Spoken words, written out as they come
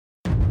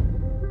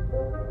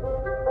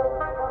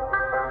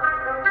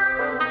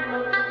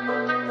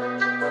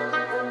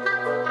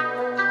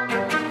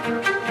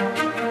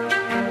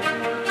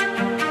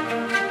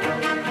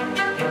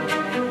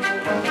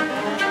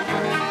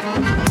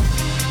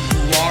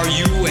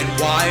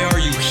Why are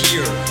you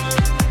here?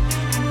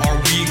 Are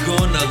we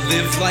gonna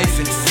live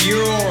life in fear,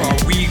 or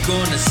are we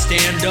gonna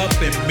stand up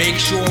and make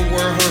sure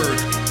we're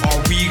heard? Are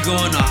we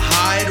gonna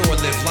hide or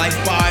live life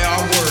by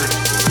our word?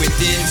 With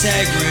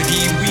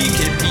integrity we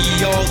can be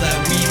all that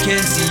we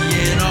can see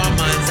in our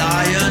mind's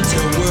eye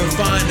until we're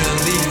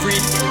finally free.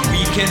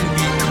 We can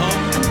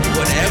become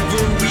whatever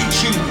we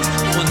choose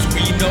once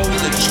we know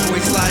the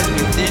choice lies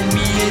within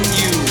me and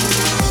you.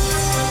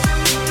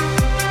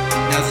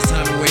 Now's the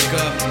time to wake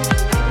up.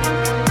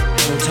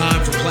 No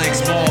time for playing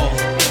small.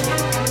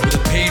 With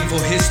a painful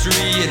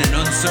history and an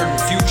uncertain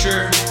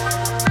future,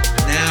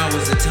 now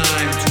is the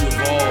time to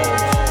evolve.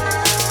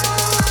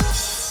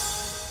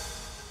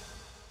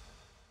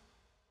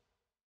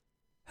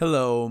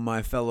 Hello,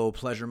 my fellow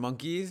pleasure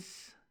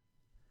monkeys.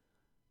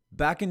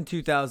 Back in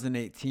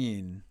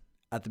 2018,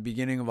 at the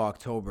beginning of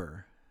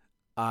October,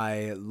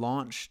 I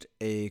launched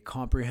a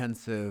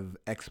comprehensive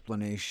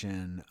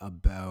explanation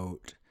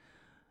about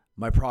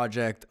my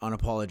project,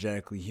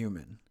 Unapologetically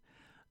Human.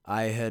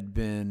 I had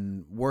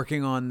been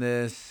working on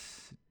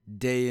this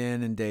day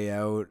in and day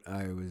out.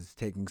 I was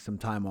taking some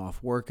time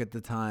off work at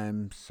the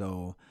time,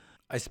 so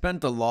I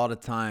spent a lot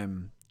of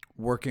time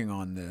working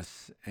on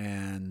this,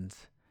 and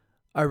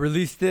I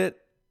released it,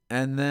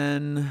 and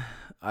then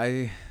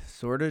I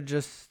sort of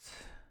just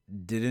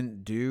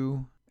didn't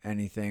do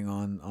anything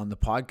on the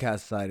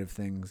podcast side of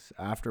things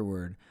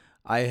afterward.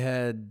 I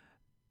had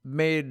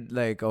made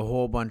like a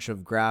whole bunch of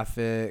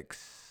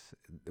graphics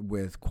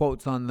with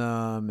quotes on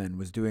them and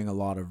was doing a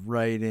lot of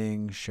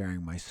writing,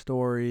 sharing my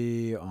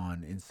story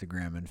on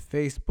Instagram and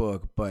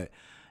Facebook. But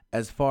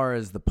as far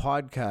as the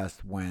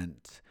podcast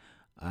went,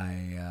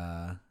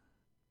 I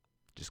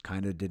just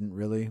kind of didn't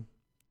really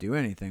do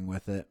anything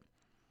with it.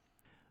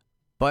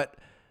 But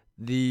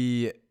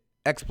the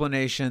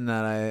explanation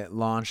that I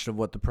launched of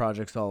what the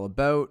project's all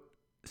about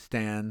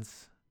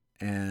stands,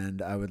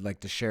 and I would like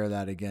to share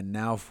that again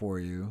now for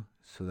you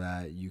so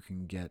that you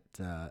can get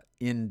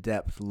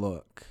in-depth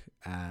look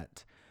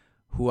at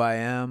who I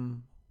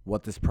am,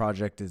 what this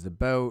project is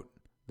about,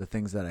 the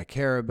things that I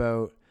care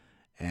about,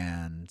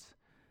 and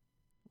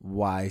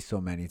why so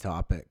many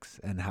topics,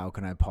 and how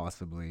can I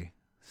possibly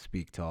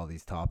speak to all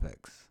these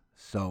topics.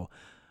 So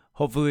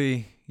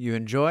hopefully you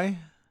enjoy,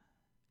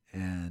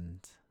 and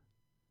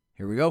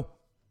here we go.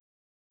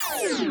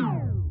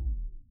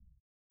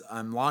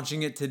 I'm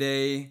launching it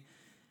today,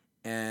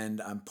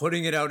 and I'm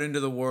putting it out into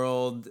the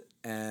world,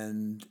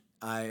 and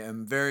I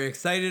am very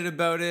excited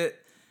about it,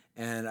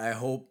 and I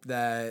hope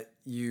that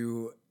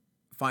you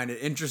find it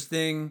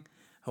interesting.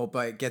 Hope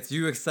it gets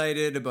you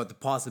excited about the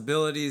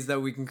possibilities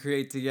that we can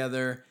create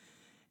together.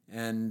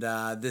 And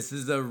this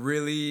is a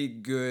really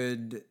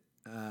good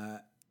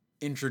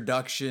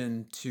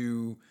introduction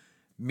to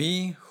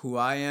me, who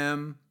I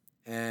am,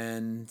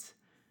 and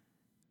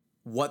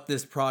what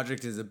this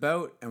project is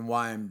about and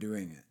why I'm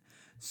doing it.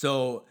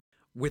 So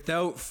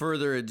without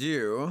further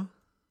ado,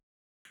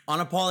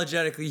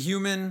 Unapologetically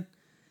Human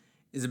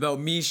is about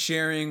me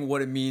sharing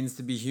what it means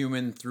to be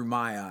human through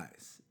my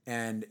eyes.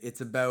 And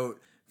it's about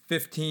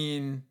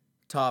 15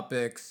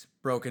 topics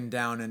broken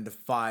down into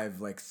 5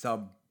 like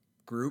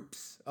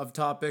subgroups of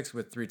topics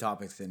with 3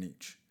 topics in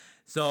each.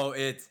 So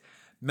it's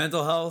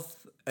mental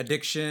health,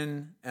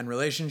 addiction and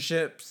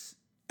relationships,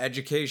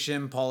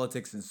 education,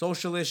 politics and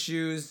social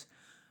issues,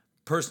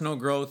 personal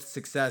growth,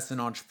 success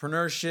and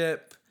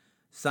entrepreneurship,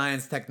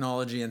 science,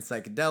 technology and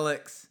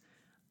psychedelics,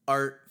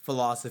 art,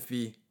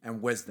 philosophy,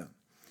 and wisdom.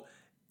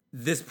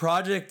 This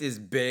project is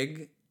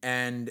big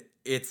and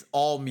it's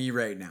all me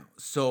right now.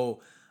 So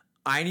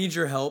I need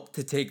your help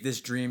to take this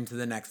dream to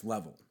the next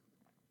level.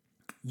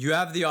 You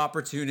have the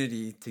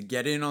opportunity to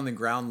get in on the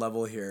ground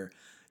level here,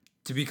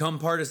 to become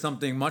part of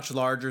something much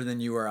larger than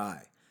you or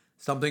I,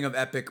 something of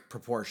epic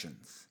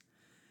proportions.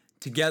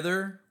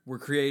 Together, we're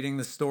creating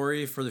the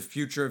story for the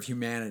future of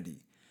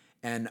humanity,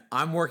 and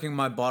I'm working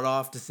my butt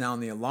off to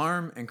sound the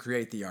alarm and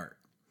create the art.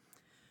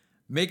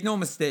 Make no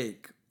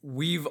mistake,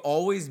 we've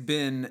always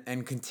been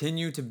and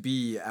continue to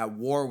be at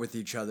war with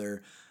each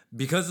other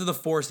because of the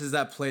forces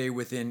that play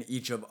within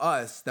each of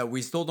us that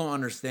we still don't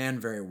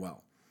understand very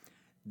well.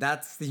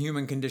 That's the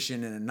human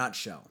condition in a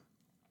nutshell.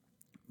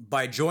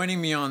 By joining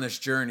me on this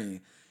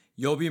journey,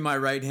 you'll be my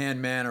right-hand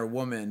man or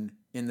woman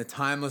in the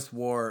timeless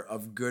war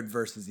of good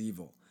versus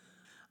evil.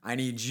 I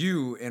need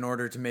you in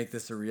order to make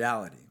this a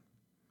reality.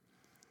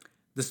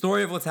 The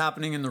story of what's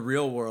happening in the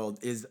real world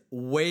is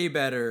way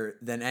better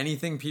than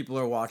anything people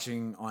are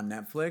watching on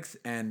Netflix,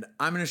 and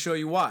I'm going to show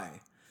you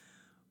why.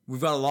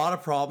 We've got a lot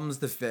of problems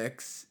to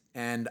fix,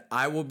 and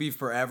I will be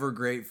forever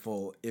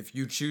grateful if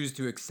you choose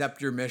to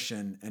accept your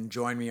mission and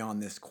join me on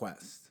this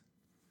quest.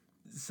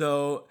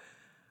 So,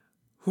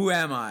 who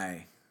am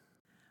I?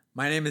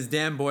 My name is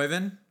Dan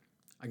Boyven.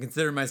 I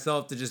consider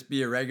myself to just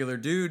be a regular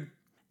dude,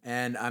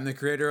 and I'm the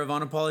creator of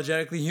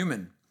Unapologetically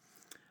Human,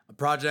 a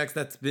project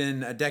that's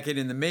been a decade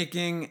in the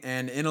making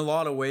and in a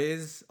lot of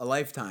ways, a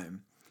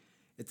lifetime.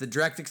 It's a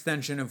direct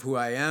extension of who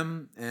I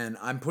am, and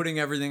I'm putting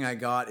everything I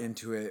got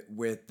into it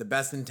with the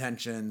best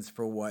intentions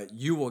for what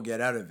you will get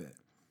out of it.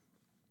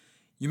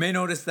 You may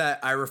notice that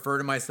I refer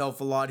to myself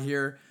a lot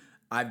here.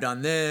 I've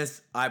done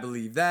this, I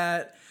believe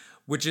that,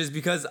 which is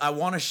because I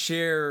want to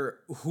share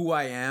who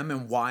I am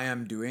and why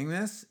I'm doing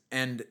this.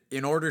 And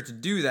in order to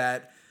do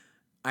that,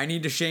 I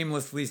need to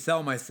shamelessly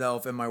sell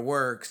myself and my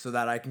work so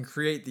that I can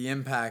create the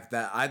impact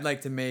that I'd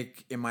like to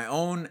make in my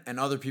own and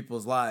other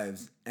people's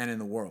lives and in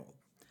the world.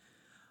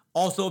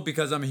 Also,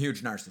 because I'm a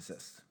huge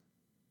narcissist.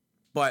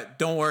 But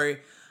don't worry,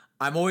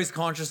 I'm always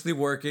consciously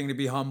working to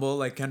be humble,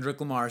 like Kendrick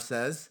Lamar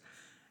says.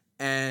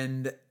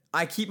 And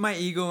I keep my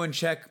ego in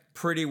check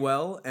pretty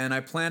well, and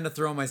I plan to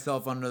throw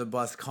myself under the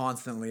bus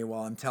constantly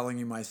while I'm telling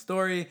you my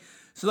story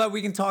so that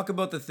we can talk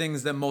about the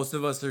things that most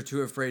of us are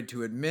too afraid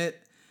to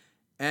admit,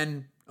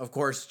 and of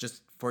course,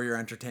 just for your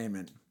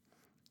entertainment.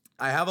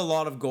 I have a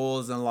lot of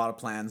goals and a lot of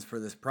plans for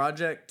this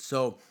project,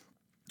 so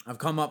I've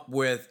come up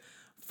with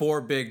 4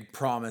 big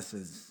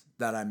promises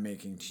that I'm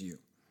making to you.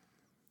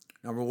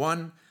 Number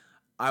 1,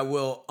 I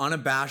will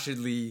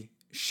unabashedly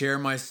share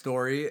my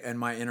story and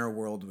my inner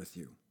world with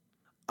you.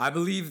 I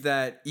believe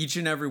that each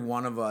and every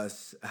one of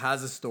us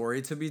has a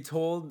story to be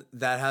told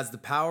that has the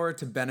power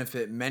to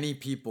benefit many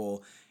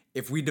people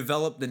if we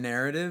develop the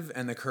narrative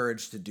and the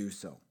courage to do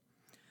so.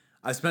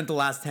 I've spent the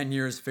last 10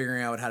 years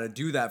figuring out how to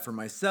do that for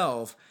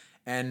myself,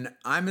 and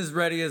I'm as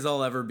ready as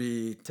I'll ever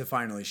be to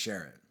finally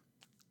share it.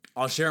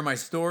 I'll share my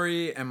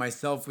story and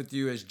myself with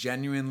you as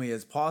genuinely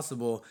as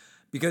possible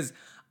because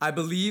I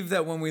believe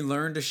that when we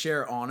learn to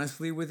share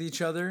honestly with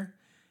each other,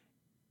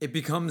 it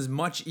becomes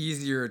much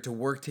easier to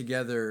work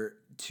together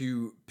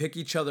to pick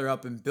each other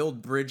up and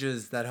build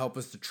bridges that help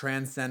us to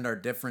transcend our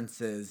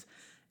differences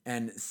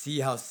and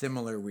see how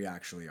similar we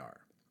actually are.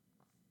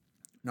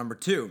 Number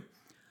 2,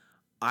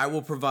 I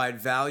will provide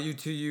value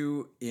to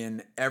you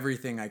in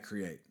everything I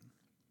create.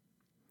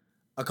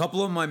 A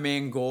couple of my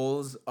main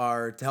goals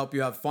are to help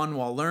you have fun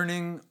while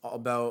learning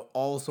about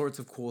all sorts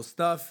of cool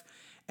stuff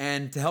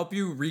and to help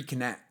you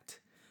reconnect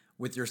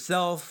with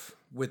yourself,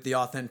 with the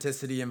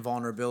authenticity and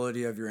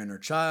vulnerability of your inner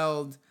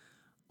child,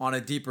 on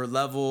a deeper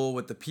level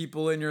with the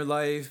people in your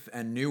life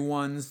and new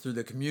ones through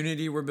the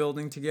community we're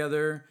building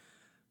together,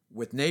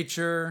 with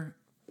nature,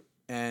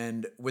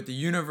 and with the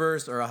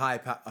universe or a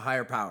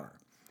higher power.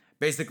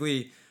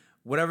 Basically,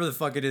 whatever the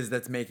fuck it is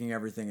that's making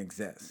everything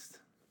exist.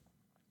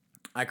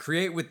 I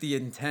create with the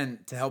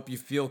intent to help you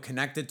feel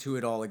connected to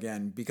it all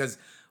again because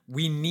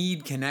we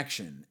need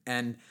connection.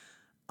 And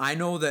I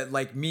know that,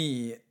 like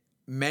me,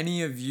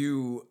 many of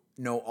you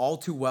know all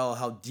too well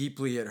how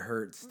deeply it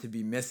hurts to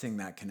be missing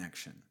that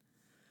connection.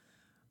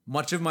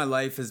 Much of my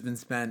life has been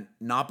spent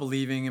not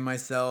believing in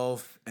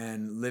myself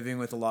and living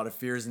with a lot of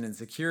fears and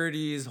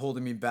insecurities,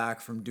 holding me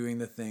back from doing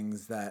the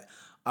things that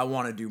I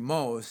want to do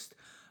most.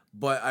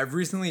 But I've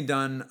recently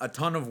done a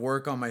ton of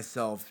work on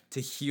myself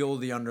to heal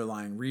the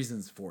underlying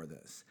reasons for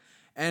this.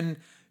 And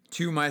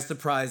to my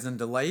surprise and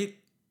delight,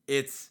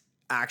 it's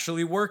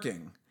actually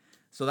working.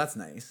 So that's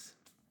nice.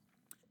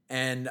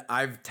 And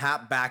I've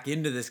tapped back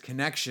into this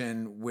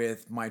connection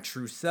with my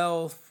true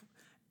self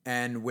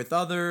and with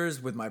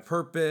others, with my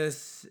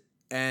purpose,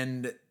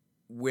 and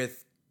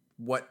with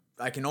what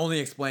I can only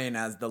explain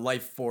as the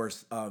life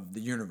force of the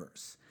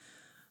universe.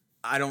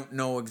 I don't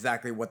know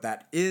exactly what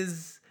that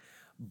is,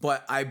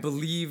 but I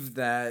believe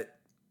that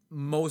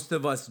most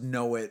of us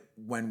know it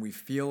when we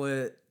feel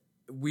it.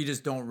 We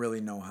just don't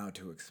really know how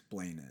to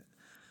explain it.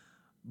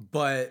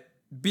 But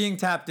being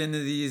tapped into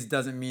these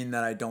doesn't mean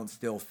that I don't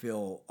still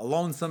feel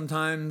alone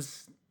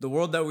sometimes. The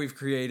world that we've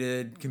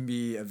created can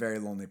be a very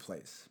lonely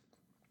place.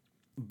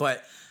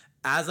 But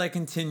as I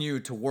continue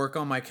to work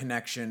on my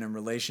connection and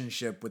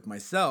relationship with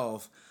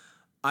myself,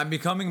 I'm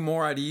becoming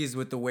more at ease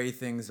with the way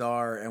things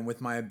are and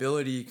with my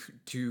ability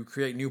to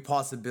create new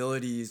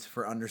possibilities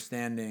for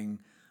understanding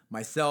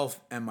myself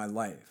and my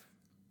life.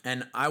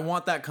 And I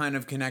want that kind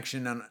of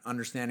connection and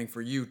understanding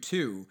for you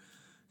too.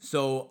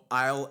 So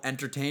I'll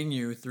entertain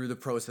you through the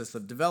process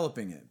of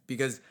developing it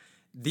because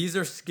these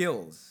are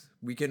skills.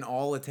 We can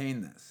all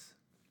attain this.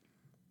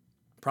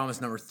 Promise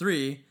number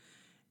 3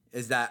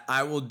 is that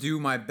I will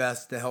do my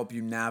best to help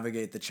you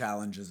navigate the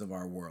challenges of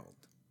our world.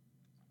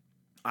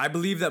 I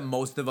believe that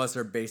most of us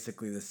are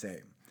basically the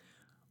same.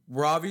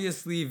 We're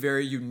obviously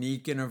very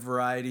unique in a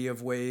variety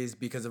of ways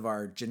because of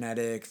our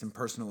genetics and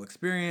personal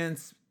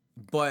experience,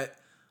 but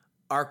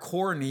our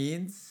core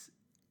needs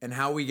and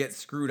how we get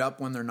screwed up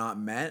when they're not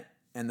met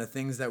and the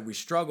things that we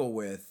struggle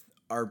with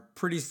are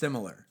pretty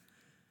similar.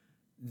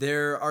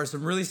 There are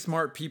some really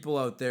smart people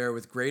out there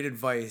with great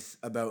advice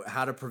about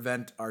how to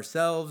prevent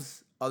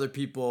ourselves, other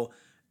people,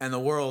 and the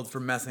world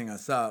from messing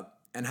us up,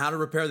 and how to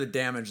repair the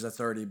damage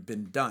that's already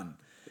been done.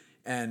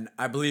 And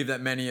I believe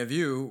that many of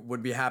you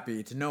would be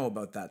happy to know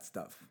about that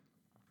stuff.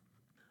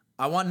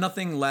 I want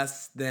nothing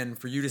less than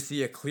for you to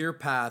see a clear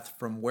path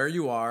from where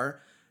you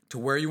are to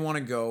where you want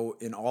to go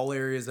in all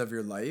areas of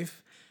your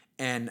life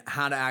and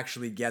how to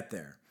actually get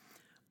there.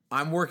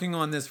 I'm working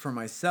on this for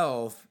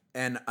myself,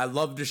 and I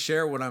love to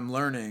share what I'm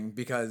learning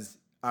because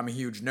I'm a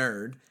huge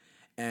nerd.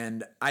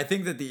 And I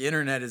think that the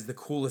internet is the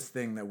coolest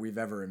thing that we've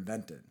ever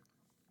invented.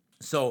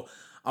 So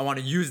I want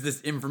to use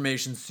this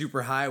information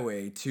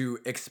superhighway to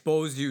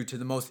expose you to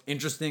the most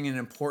interesting and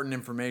important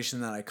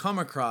information that I come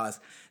across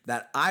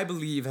that I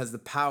believe has the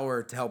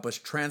power to help us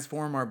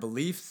transform our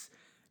beliefs,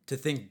 to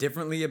think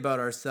differently about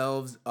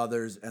ourselves,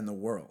 others, and the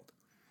world.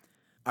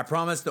 I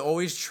promise to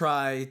always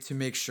try to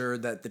make sure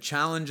that the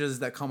challenges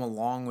that come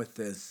along with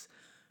this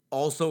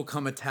also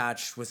come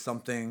attached with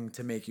something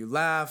to make you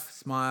laugh,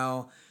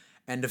 smile,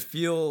 and to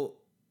feel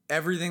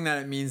everything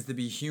that it means to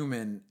be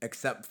human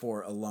except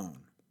for alone.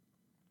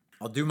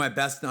 I'll do my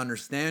best to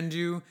understand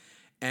you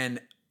and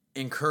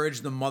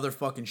encourage the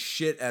motherfucking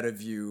shit out of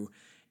you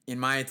in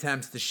my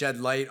attempts to shed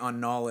light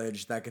on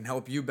knowledge that can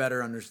help you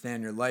better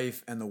understand your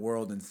life and the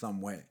world in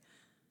some way.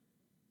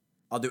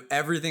 I'll do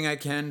everything I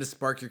can to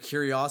spark your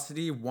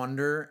curiosity,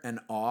 wonder, and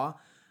awe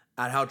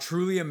at how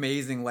truly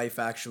amazing life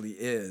actually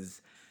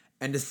is,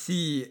 and to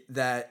see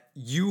that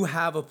you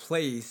have a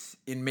place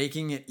in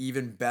making it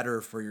even better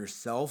for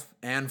yourself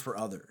and for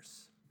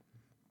others.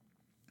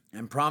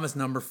 And promise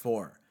number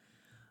 4.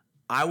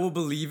 I will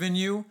believe in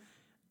you,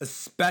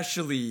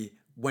 especially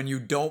when you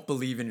don't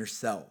believe in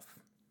yourself.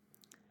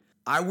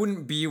 I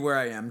wouldn't be where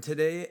I am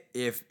today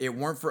if it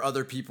weren't for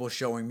other people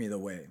showing me the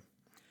way.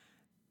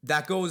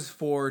 That goes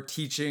for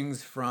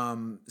teachings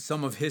from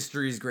some of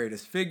history's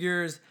greatest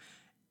figures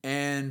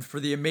and for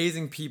the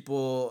amazing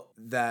people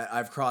that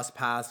I've crossed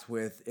paths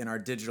with in our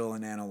digital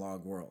and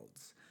analog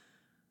worlds.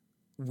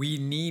 We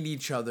need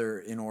each other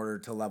in order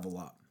to level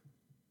up.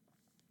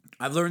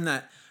 I've learned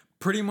that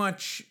pretty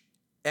much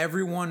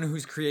everyone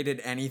who's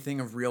created anything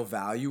of real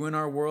value in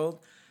our world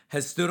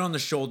has stood on the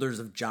shoulders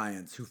of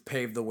giants who've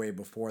paved the way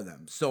before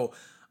them. So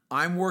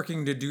I'm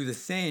working to do the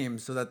same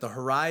so that the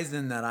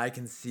horizon that I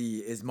can see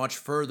is much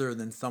further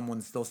than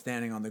someone still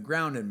standing on the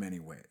ground in many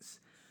ways.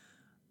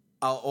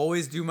 I'll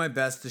always do my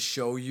best to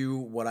show you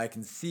what I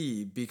can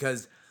see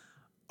because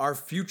our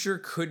future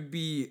could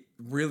be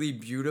really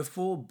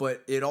beautiful,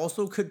 but it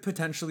also could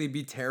potentially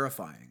be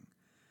terrifying.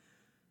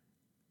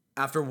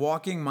 After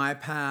walking my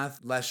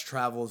path less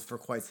traveled for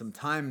quite some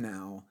time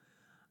now,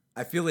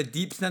 I feel a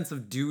deep sense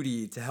of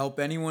duty to help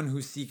anyone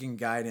who's seeking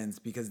guidance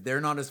because they're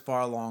not as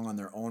far along on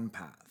their own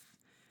path.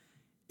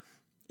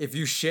 If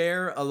you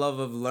share a love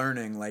of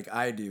learning like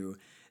I do,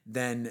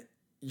 then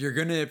you're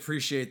going to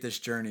appreciate this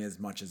journey as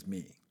much as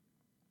me.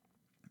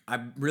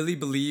 I really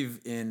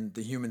believe in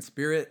the human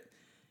spirit,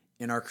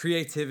 in our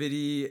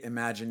creativity,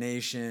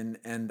 imagination,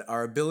 and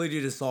our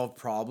ability to solve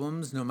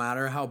problems no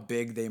matter how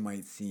big they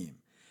might seem.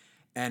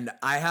 And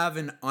I have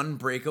an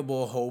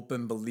unbreakable hope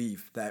and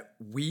belief that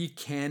we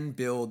can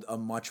build a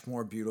much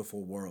more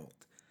beautiful world.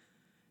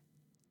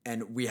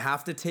 And we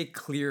have to take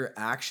clear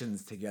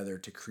actions together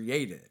to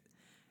create it.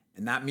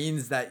 And that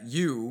means that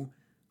you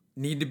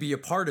need to be a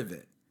part of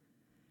it.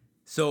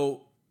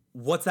 So,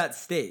 what's at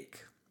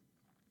stake?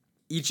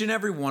 Each and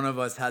every one of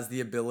us has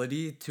the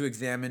ability to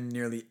examine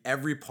nearly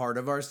every part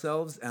of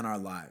ourselves and our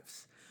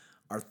lives.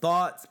 Our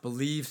thoughts,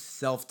 beliefs,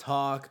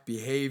 self-talk,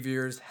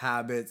 behaviors,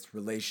 habits,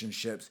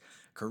 relationships,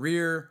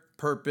 career,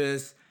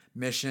 purpose,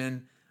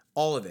 mission,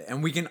 all of it.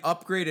 And we can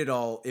upgrade it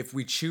all if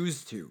we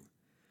choose to.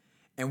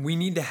 And we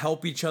need to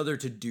help each other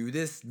to do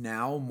this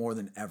now more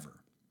than ever.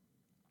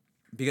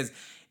 Because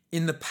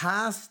in the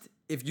past,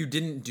 if you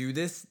didn't do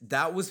this,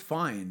 that was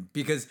fine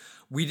because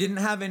we didn't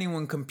have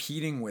anyone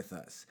competing with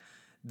us.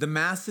 The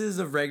masses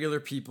of regular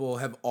people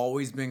have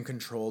always been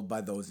controlled by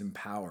those in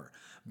power.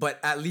 But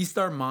at least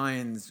our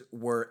minds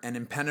were an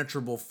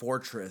impenetrable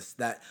fortress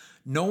that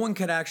no one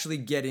could actually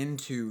get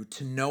into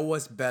to know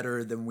us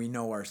better than we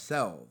know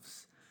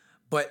ourselves.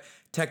 But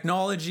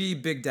technology,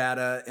 big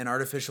data, and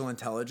artificial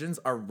intelligence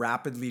are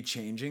rapidly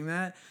changing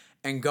that,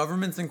 and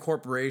governments and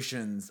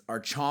corporations are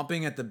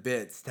chomping at the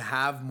bits to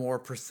have more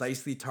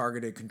precisely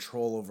targeted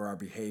control over our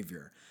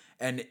behavior.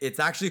 And it's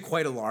actually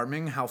quite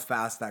alarming how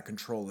fast that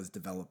control is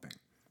developing.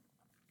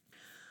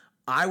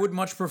 I would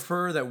much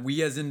prefer that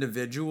we as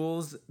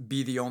individuals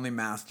be the only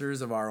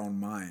masters of our own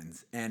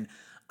minds. And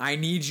I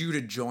need you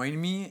to join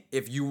me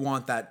if you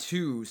want that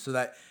too, so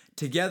that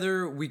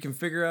together we can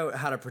figure out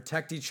how to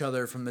protect each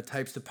other from the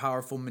types of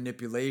powerful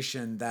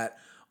manipulation that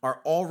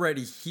are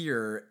already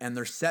here and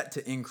they're set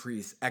to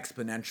increase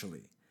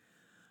exponentially.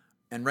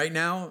 And right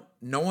now,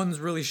 no one's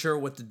really sure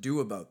what to do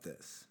about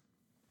this.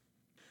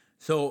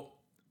 So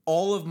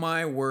all of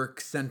my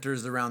work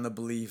centers around the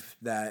belief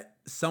that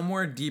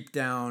somewhere deep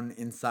down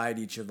inside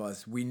each of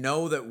us, we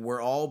know that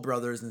we're all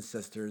brothers and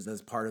sisters as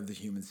part of the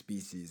human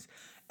species,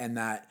 and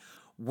that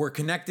we're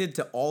connected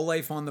to all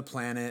life on the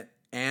planet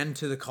and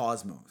to the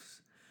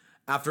cosmos.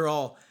 After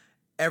all,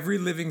 every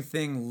living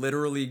thing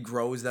literally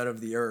grows out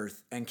of the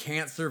earth and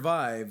can't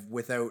survive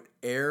without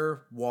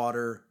air,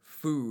 water,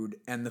 food,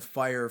 and the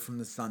fire from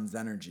the sun's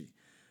energy.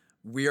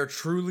 We are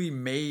truly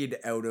made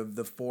out of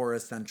the 4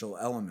 essential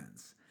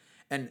elements.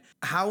 And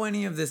how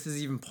any of this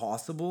is even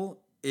possible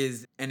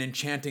is an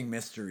enchanting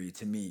mystery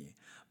to me.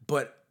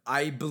 But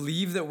I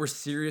believe that we're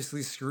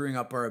seriously screwing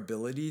up our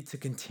ability to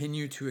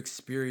continue to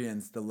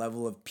experience the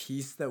level of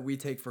peace that we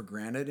take for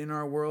granted in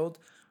our world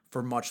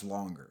for much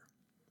longer.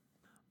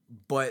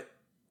 But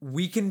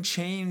we can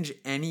change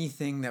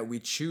anything that we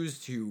choose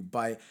to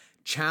by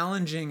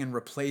challenging and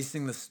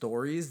replacing the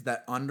stories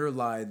that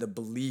underlie the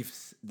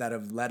beliefs that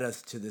have led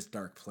us to this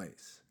dark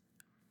place.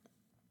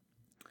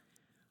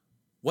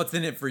 What's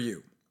in it for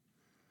you?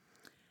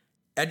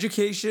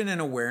 Education and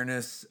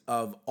awareness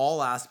of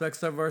all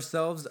aspects of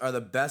ourselves are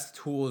the best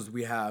tools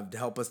we have to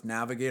help us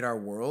navigate our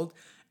world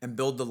and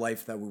build the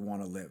life that we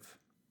want to live.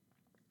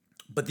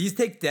 But these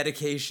take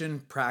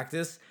dedication,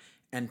 practice,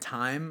 and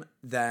time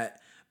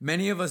that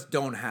many of us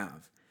don't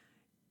have.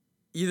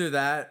 Either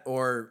that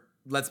or,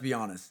 let's be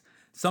honest,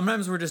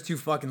 sometimes we're just too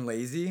fucking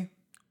lazy.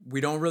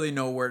 We don't really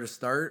know where to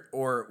start,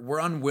 or we're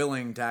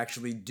unwilling to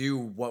actually do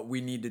what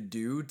we need to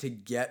do to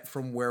get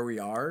from where we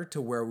are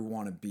to where we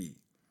want to be.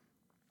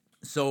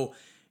 So,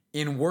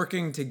 in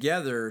working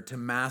together to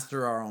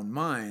master our own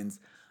minds,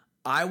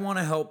 I want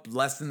to help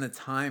lessen the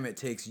time it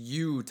takes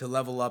you to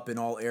level up in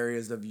all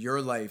areas of your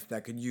life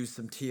that could use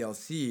some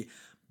TLC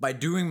by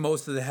doing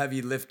most of the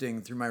heavy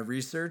lifting through my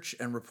research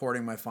and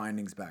reporting my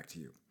findings back to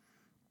you.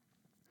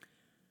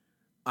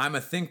 I'm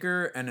a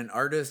thinker and an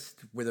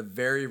artist with a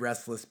very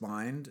restless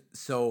mind,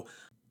 so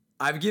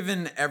I've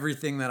given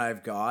everything that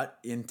I've got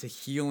into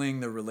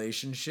healing the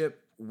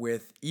relationship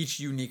with each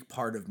unique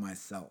part of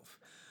myself,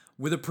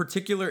 with a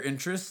particular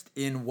interest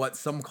in what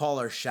some call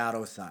our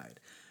shadow side,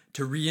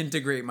 to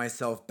reintegrate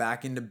myself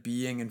back into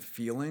being and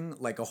feeling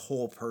like a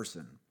whole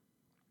person.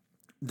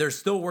 There's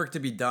still work to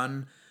be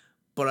done,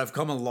 but I've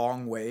come a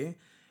long way,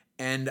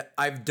 and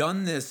I've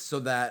done this so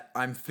that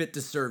I'm fit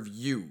to serve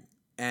you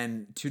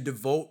and to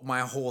devote my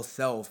whole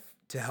self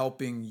to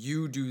helping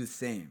you do the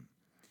same.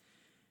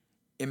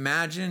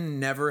 Imagine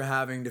never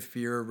having to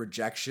fear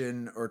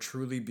rejection or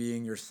truly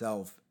being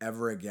yourself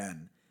ever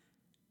again,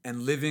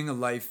 and living a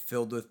life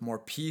filled with more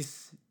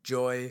peace,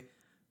 joy,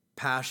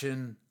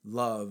 passion,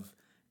 love,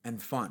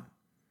 and fun.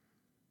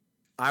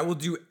 I will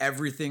do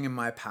everything in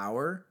my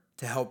power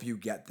to help you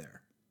get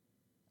there.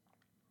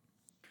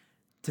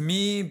 To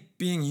me,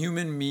 being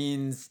human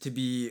means to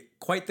be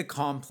quite the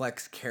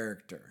complex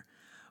character,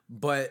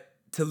 but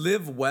to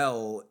live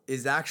well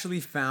is actually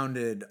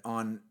founded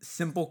on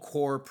simple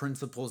core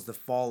principles to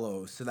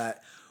follow so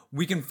that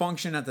we can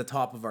function at the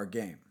top of our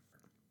game.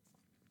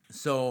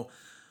 So,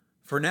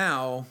 for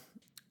now,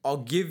 I'll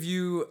give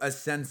you a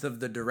sense of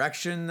the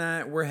direction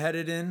that we're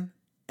headed in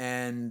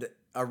and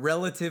a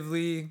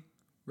relatively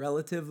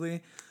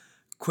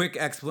quick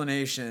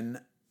explanation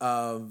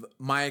of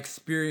my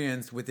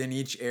experience within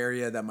each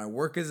area that my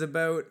work is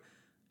about,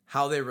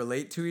 how they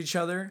relate to each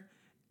other,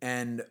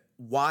 and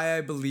why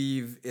I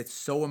believe it's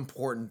so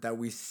important that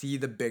we see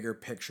the bigger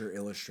picture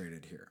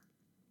illustrated here.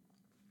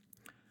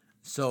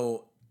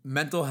 So,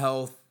 mental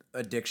health,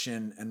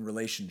 addiction, and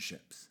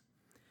relationships.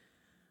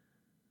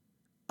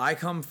 I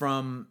come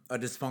from a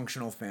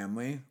dysfunctional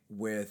family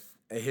with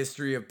a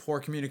history of poor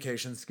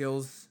communication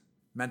skills,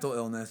 mental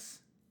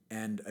illness,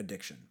 and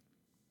addiction.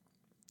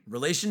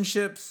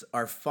 Relationships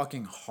are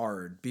fucking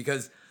hard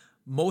because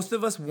most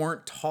of us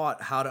weren't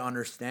taught how to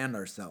understand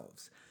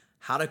ourselves,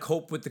 how to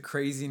cope with the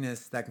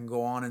craziness that can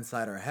go on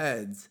inside our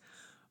heads,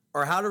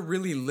 or how to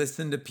really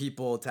listen to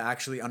people to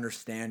actually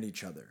understand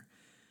each other.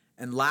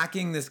 And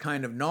lacking this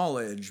kind of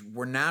knowledge,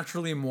 we're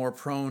naturally more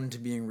prone to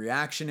being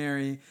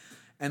reactionary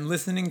and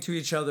listening to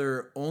each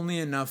other only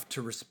enough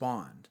to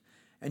respond.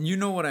 And you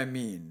know what I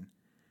mean.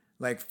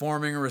 Like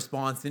forming a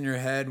response in your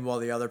head while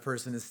the other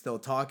person is still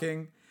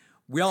talking.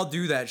 We all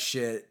do that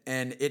shit,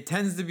 and it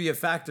tends to be a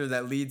factor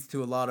that leads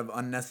to a lot of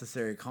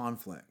unnecessary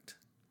conflict.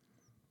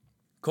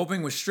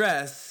 Coping with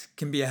stress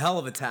can be a hell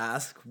of a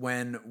task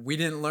when we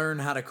didn't learn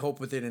how to cope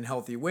with it in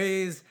healthy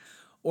ways,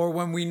 or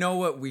when we know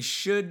what we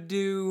should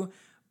do,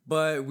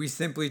 but we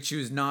simply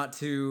choose not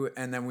to,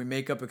 and then we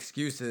make up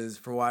excuses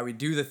for why we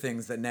do the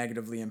things that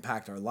negatively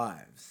impact our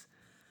lives.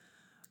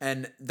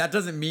 And that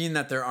doesn't mean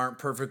that there aren't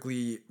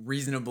perfectly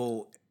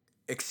reasonable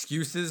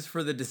excuses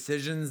for the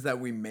decisions that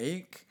we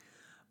make,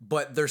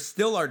 but they're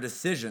still our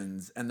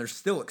decisions and they're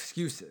still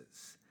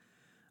excuses.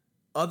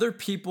 Other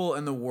people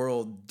in the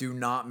world do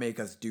not make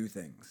us do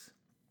things.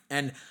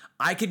 And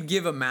I could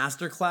give a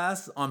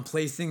masterclass on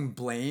placing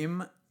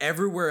blame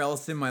everywhere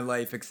else in my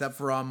life except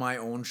for on my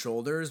own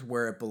shoulders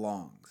where it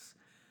belongs.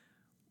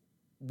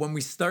 When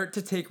we start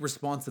to take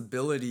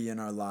responsibility in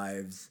our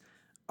lives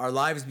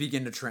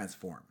begin to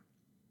transform.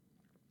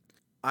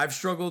 I've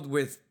struggled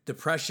with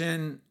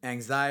depression,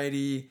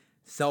 anxiety,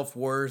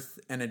 self-worth,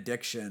 and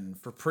addiction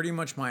for pretty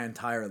much my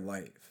entire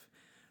life.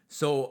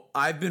 So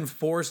I've been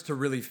forced to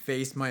really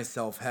face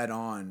myself head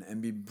on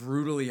and be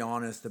brutally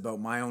honest about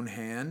my own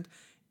hand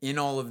in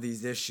all of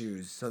these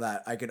issues so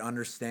that I could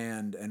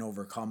understand and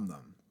overcome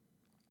them.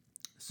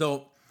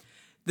 So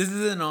this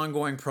is an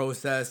ongoing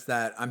process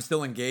that I'm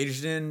still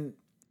engaged in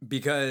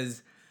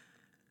because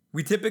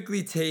we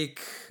typically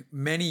take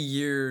many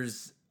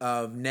years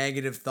of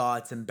negative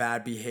thoughts and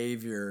bad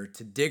behavior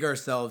to dig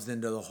ourselves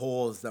into the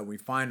holes that we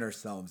find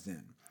ourselves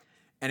in.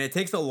 And it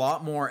takes a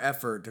lot more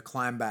effort to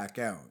climb back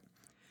out.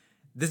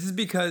 This is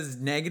because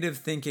negative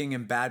thinking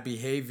and bad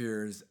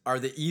behaviors are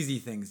the easy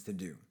things to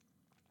do.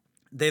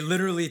 They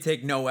literally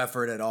take no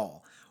effort at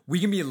all. We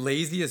can be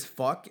lazy as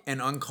fuck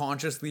and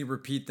unconsciously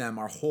repeat them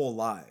our whole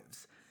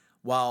lives,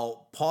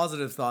 while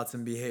positive thoughts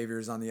and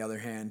behaviors, on the other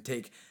hand,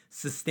 take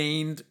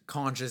sustained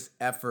conscious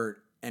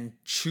effort and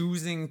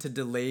choosing to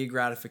delay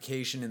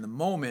gratification in the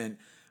moment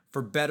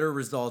for better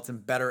results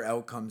and better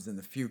outcomes in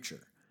the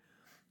future.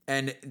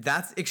 And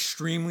that's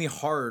extremely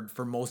hard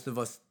for most of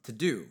us to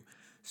do.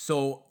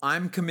 So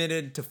I'm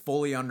committed to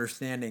fully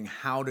understanding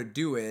how to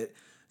do it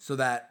so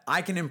that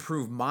I can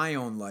improve my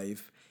own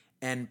life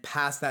and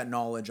pass that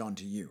knowledge on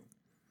to you.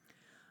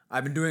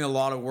 I've been doing a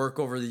lot of work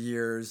over the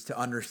years to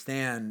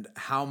understand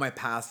how my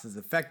past has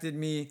affected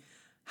me,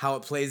 how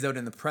it plays out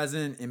in the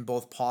present in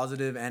both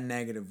positive and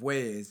negative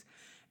ways,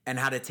 and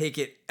how to take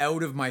it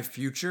out of my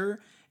future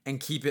and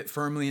keep it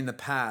firmly in the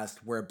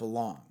past where it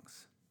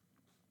belongs.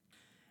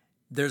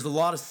 There's a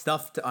lot of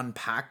stuff to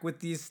unpack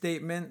with these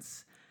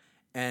statements,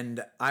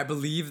 and I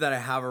believe that I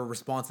have a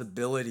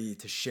responsibility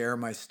to share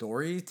my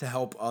story to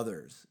help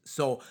others.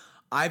 So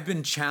I've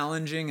been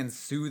challenging and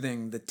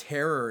soothing the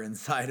terror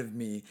inside of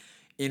me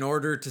in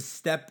order to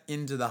step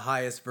into the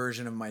highest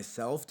version of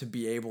myself to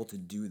be able to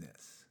do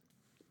this.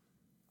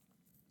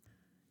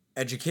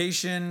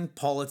 Education,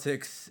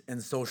 politics,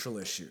 and social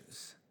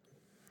issues.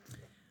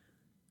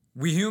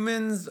 We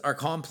humans are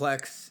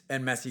complex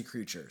and messy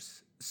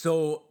creatures.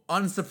 So,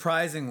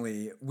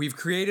 unsurprisingly, we've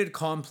created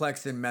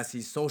complex and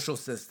messy social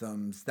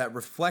systems that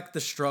reflect the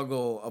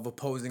struggle of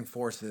opposing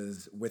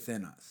forces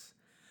within us.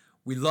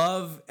 We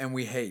love and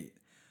we hate.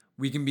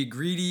 We can be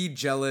greedy,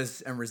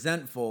 jealous, and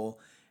resentful,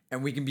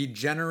 and we can be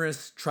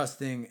generous,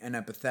 trusting, and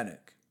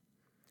empathetic.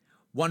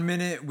 One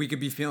minute, we could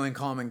be feeling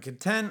calm and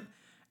content,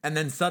 and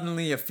then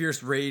suddenly a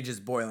fierce rage is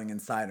boiling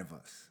inside of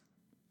us.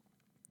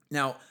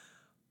 Now,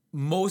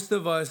 most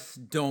of us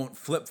don't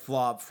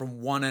flip-flop from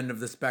one end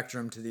of the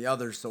spectrum to the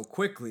other so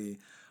quickly,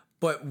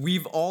 but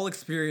we've all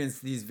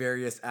experienced these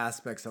various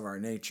aspects of our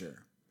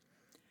nature.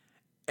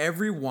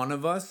 Every one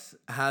of us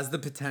has the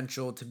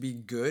potential to be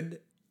good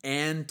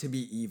and to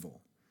be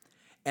evil.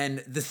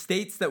 And the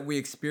states that we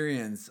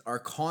experience are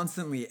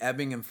constantly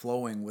ebbing and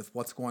flowing with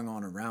what's going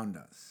on around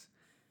us.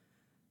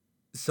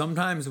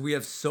 Sometimes we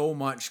have so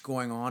much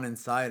going on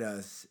inside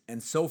us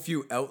and so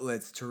few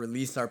outlets to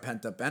release our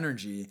pent-up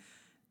energy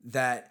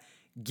that,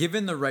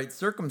 given the right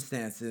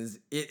circumstances,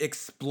 it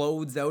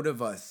explodes out of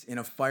us in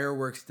a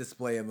fireworks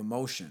display of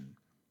emotion.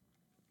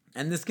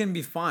 And this can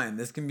be fine.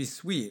 This can be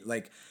sweet,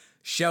 like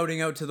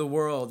shouting out to the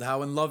world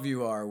how in love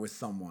you are with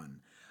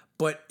someone.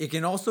 But it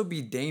can also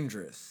be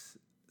dangerous,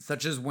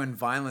 such as when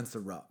violence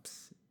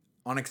erupts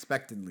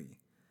unexpectedly.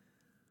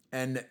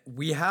 And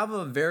we have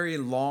a very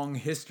long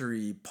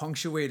history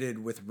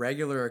punctuated with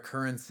regular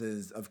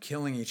occurrences of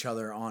killing each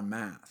other en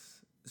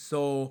masse.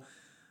 So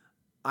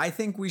I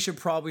think we should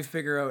probably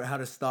figure out how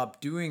to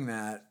stop doing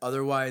that.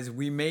 Otherwise,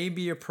 we may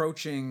be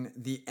approaching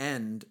the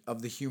end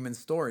of the human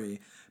story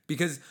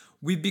because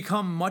we've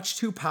become much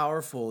too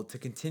powerful to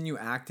continue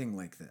acting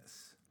like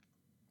this.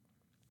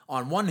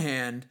 On one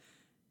hand,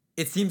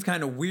 it seems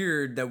kind of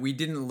weird that we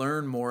didn't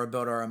learn more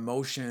about our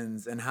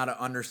emotions and how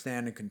to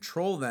understand and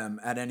control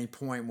them at any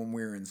point when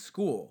we were in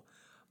school.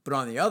 But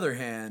on the other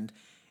hand,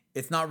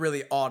 it's not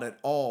really odd at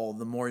all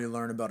the more you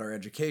learn about our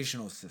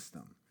educational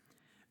system.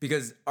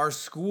 Because our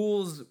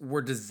schools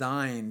were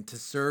designed to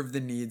serve the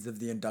needs of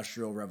the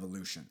Industrial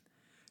Revolution,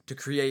 to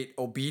create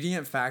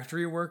obedient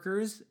factory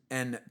workers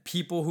and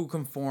people who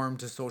conform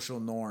to social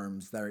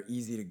norms that are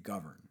easy to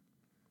govern.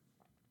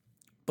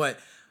 But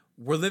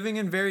we're living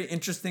in very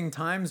interesting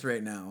times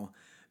right now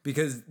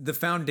because the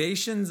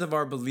foundations of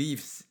our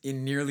beliefs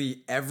in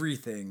nearly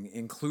everything,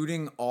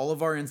 including all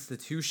of our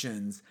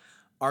institutions,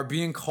 are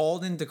being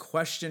called into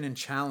question and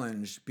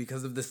challenged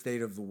because of the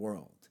state of the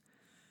world.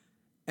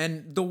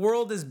 And the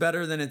world is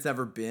better than it's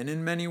ever been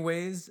in many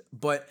ways,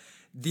 but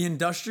the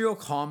industrial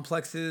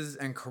complexes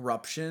and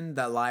corruption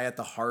that lie at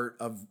the heart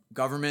of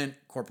government,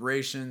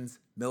 corporations,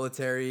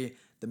 military,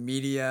 the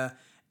media,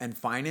 and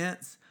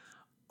finance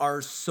are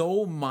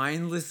so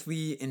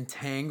mindlessly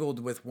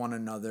entangled with one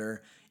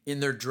another in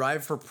their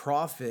drive for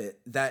profit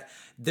that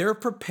they're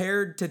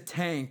prepared to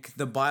tank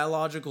the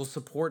biological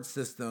support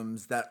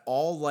systems that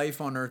all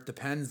life on Earth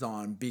depends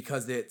on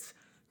because it's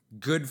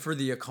good for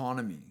the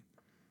economy.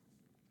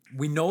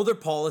 We know their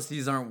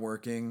policies aren't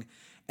working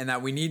and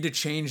that we need to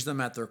change them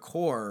at their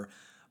core,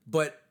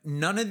 but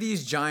none of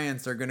these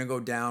giants are going to go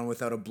down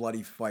without a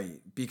bloody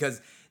fight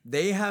because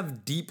they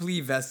have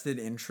deeply vested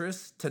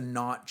interests to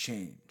not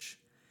change.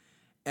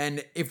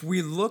 And if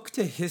we look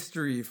to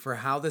history for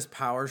how this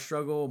power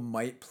struggle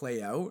might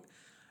play out,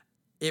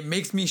 it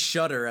makes me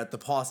shudder at the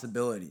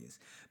possibilities.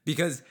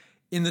 Because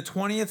in the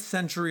 20th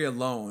century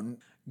alone,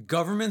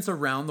 governments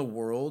around the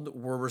world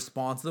were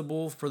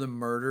responsible for the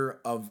murder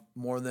of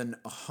more than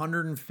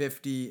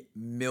 150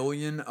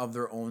 million of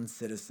their own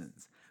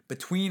citizens,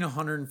 between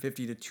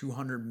 150 to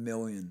 200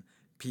 million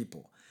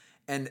people.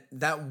 And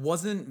that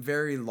wasn't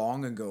very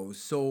long ago.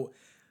 So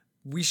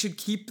we should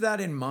keep that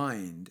in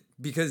mind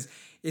because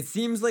it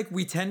seems like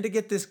we tend to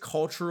get this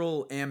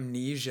cultural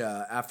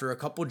amnesia after a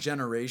couple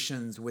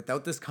generations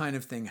without this kind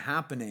of thing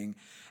happening.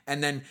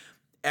 And then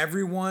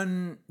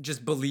everyone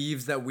just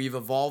believes that we've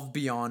evolved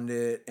beyond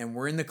it and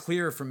we're in the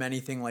clear from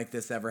anything like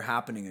this ever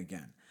happening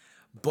again.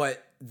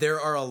 But there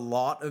are a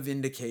lot of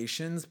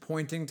indications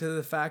pointing to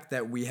the fact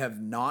that we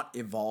have not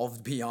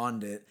evolved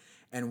beyond it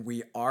and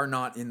we are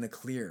not in the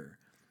clear.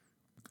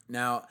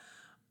 Now,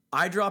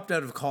 I dropped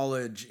out of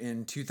college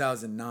in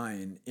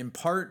 2009 in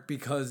part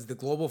because the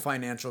global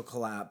financial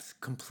collapse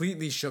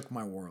completely shook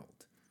my world.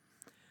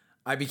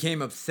 I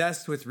became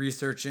obsessed with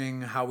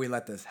researching how we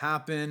let this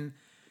happen,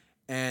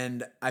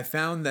 and I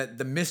found that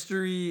the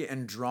mystery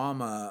and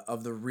drama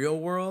of the real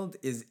world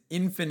is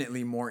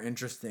infinitely more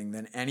interesting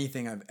than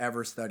anything I've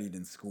ever studied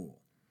in school.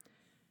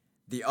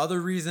 The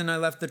other reason I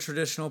left the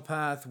traditional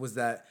path was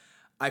that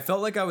I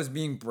felt like I was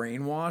being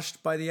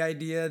brainwashed by the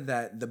idea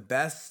that the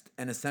best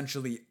and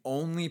essentially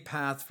only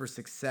path for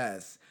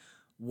success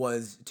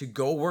was to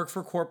go work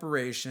for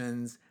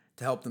corporations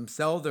to help them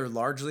sell their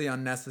largely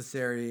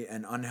unnecessary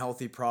and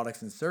unhealthy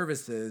products and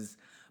services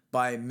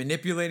by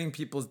manipulating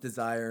people's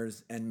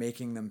desires and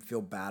making them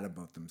feel bad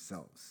about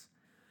themselves.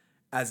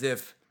 As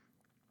if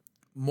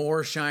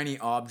more shiny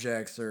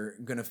objects are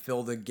going to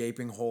fill the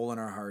gaping hole in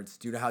our hearts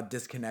due to how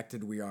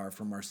disconnected we are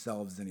from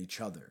ourselves and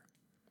each other.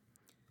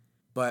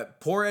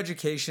 But poor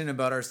education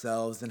about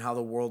ourselves and how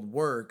the world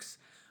works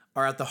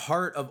are at the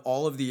heart of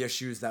all of the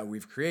issues that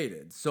we've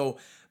created. So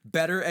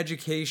better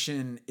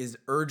education is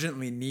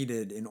urgently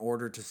needed in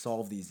order to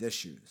solve these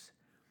issues.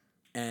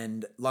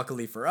 And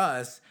luckily for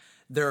us,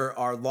 there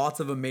are lots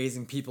of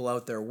amazing people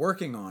out there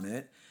working on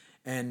it,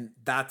 and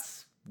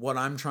that's what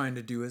I'm trying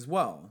to do as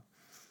well.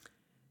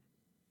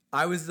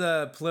 I was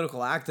a political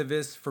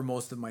activist for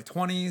most of my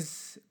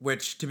 20s,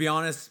 which, to be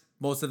honest,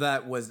 most of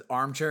that was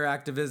armchair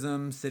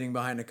activism, sitting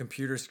behind a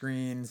computer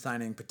screen,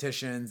 signing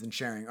petitions and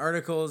sharing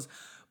articles.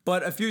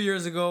 But a few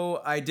years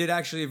ago, I did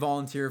actually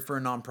volunteer for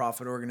a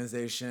nonprofit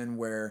organization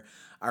where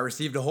I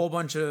received a whole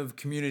bunch of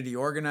community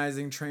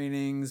organizing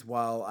trainings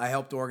while I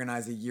helped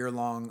organize a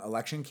year-long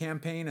election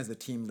campaign as a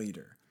team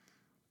leader.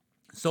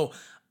 So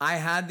I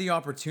had the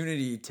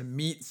opportunity to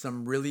meet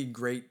some really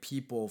great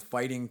people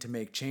fighting to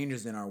make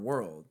changes in our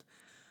world.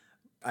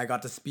 I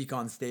got to speak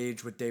on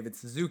stage with David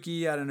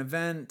Suzuki at an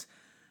event,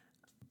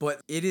 but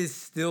it is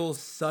still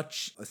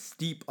such a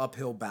steep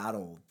uphill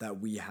battle that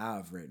we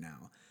have right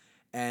now.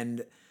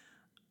 And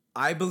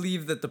I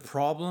believe that the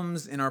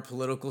problems in our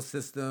political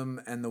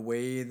system and the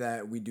way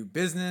that we do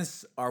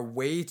business are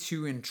way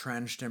too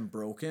entrenched and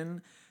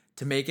broken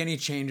to make any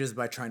changes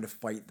by trying to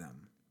fight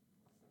them.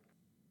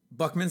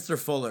 Buckminster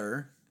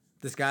Fuller,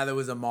 this guy that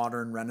was a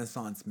modern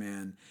Renaissance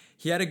man,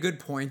 he had a good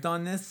point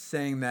on this,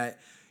 saying that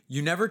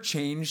you never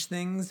change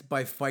things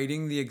by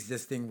fighting the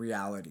existing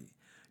reality.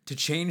 To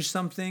change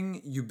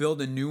something, you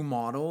build a new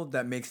model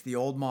that makes the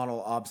old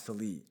model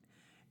obsolete.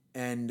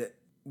 And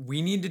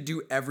we need to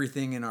do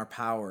everything in our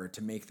power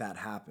to make that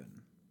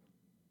happen.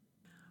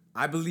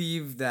 I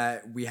believe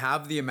that we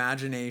have the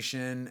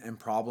imagination and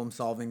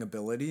problem-solving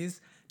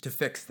abilities to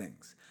fix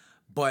things,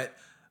 but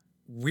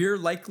we're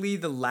likely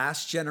the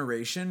last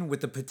generation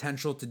with the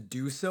potential to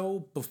do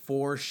so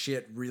before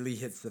shit really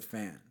hits the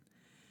fan.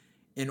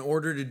 In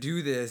order to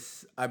do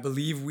this, I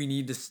believe we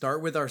need to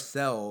start with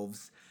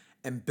ourselves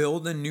and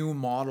build a new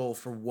model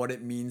for what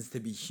it means to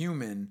be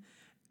human,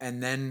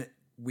 and then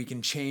we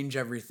can change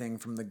everything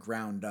from the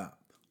ground up.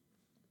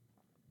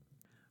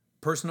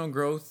 Personal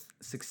growth,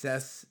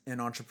 success, and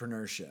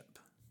entrepreneurship.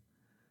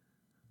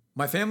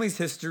 My family's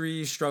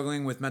history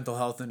struggling with mental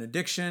health and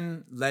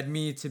addiction led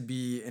me to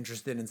be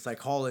interested in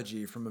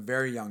psychology from a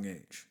very young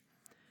age.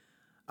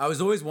 I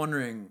was always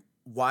wondering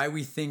why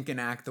we think and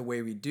act the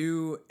way we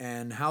do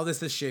and how this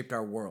has shaped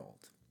our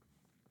world.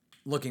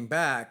 Looking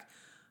back,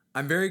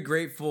 I'm very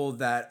grateful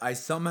that I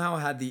somehow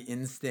had the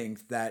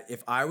instinct that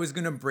if I was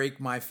going to break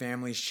my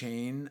family's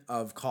chain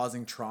of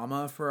causing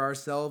trauma for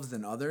ourselves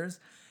and others,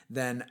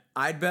 then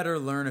I'd better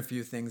learn a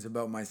few things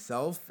about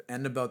myself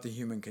and about the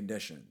human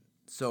condition.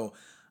 So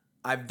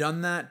I've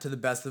done that to the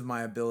best of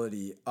my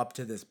ability up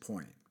to this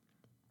point.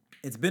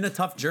 It's been a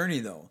tough journey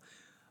though.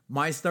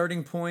 My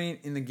starting point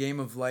in the game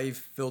of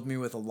life filled me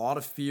with a lot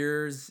of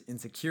fears,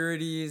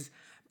 insecurities,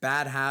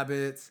 bad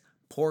habits,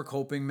 poor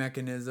coping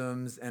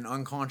mechanisms, and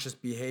unconscious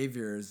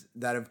behaviors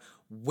that have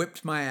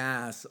whipped my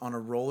ass on a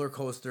roller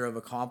coaster of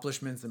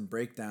accomplishments and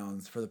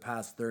breakdowns for the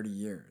past 30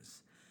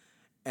 years.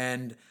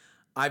 And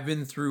I've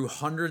been through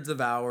hundreds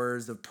of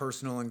hours of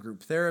personal and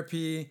group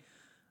therapy.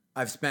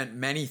 I've spent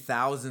many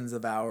thousands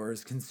of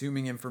hours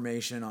consuming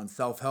information on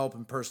self-help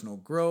and personal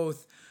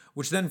growth,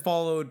 which then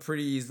followed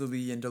pretty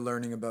easily into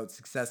learning about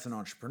success and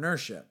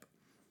entrepreneurship.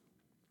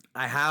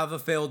 I have a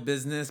failed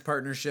business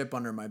partnership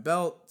under my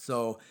belt,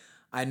 so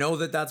I know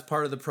that that's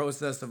part of the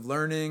process of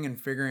learning and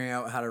figuring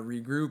out how to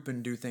regroup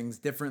and do things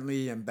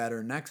differently and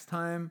better next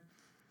time.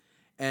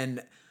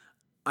 And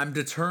I'm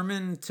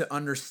determined to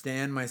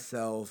understand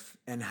myself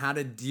and how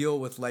to deal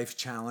with life's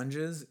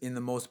challenges in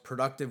the most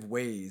productive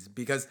ways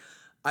because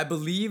I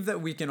believe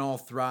that we can all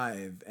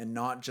thrive and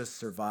not just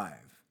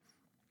survive.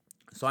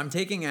 So I'm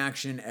taking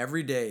action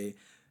every day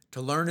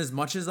to learn as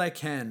much as I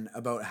can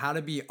about how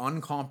to be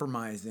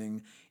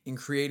uncompromising in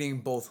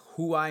creating both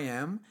who I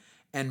am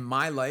and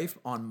my life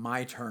on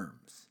my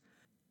terms.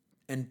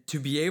 And to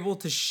be able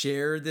to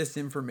share this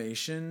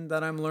information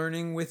that I'm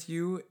learning with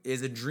you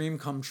is a dream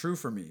come true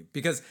for me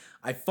because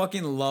I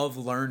fucking love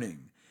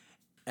learning.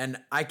 And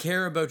I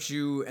care about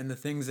you and the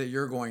things that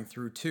you're going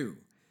through too.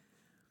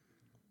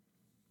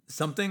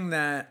 Something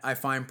that I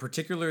find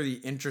particularly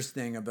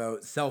interesting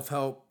about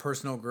self-help,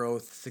 personal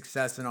growth,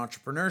 success, and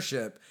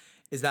entrepreneurship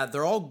is that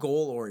they're all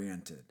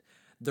goal-oriented.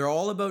 They're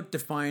all about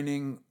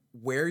defining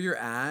where you're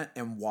at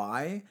and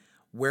why,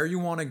 where you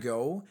want to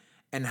go,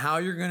 and how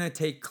you're going to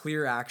take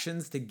clear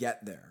actions to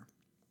get there.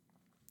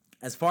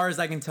 As far as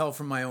I can tell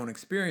from my own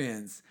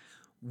experience,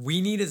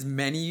 we need as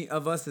many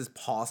of us as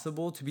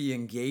possible to be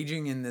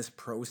engaging in this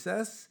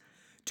process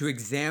to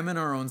examine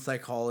our own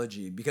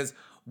psychology because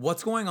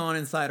what's going on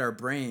inside our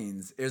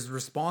brains is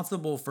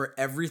responsible for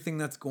everything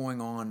that's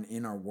going on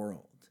in our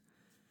world.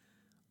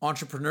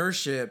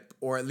 Entrepreneurship,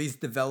 or at least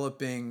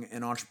developing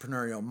an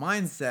entrepreneurial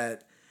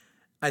mindset,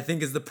 I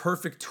think is the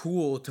perfect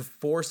tool to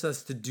force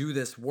us to do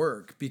this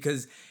work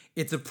because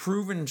it's a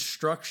proven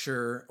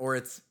structure, or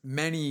it's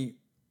many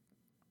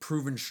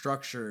proven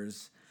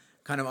structures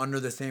kind of under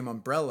the same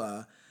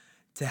umbrella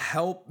to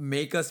help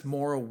make us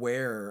more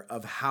aware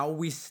of how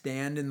we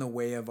stand in the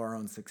way of our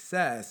own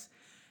success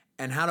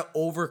and how to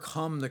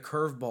overcome the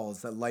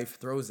curveballs that life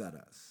throws at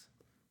us.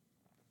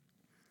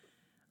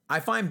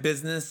 I find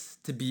business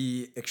to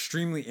be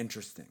extremely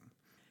interesting.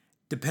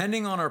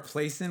 Depending on our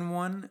place in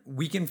one,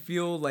 we can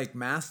feel like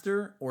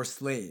master or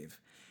slave.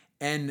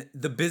 And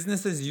the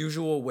business as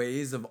usual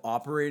ways of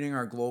operating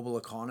our global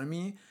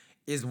economy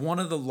is one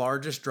of the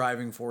largest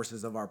driving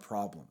forces of our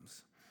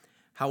problems.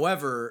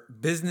 However,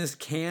 business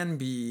can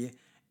be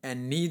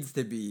and needs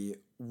to be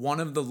one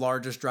of the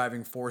largest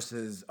driving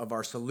forces of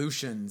our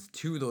solutions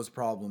to those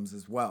problems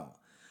as well.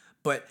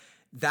 But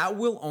that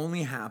will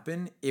only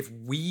happen if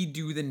we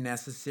do the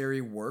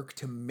necessary work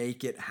to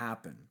make it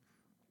happen.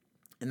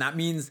 And that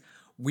means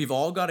we've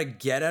all got to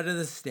get out of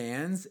the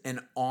stands and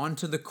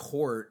onto the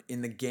court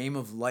in the game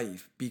of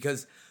life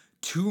because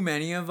too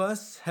many of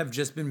us have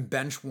just been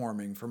bench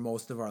warming for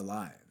most of our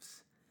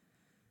lives.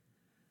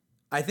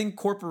 I think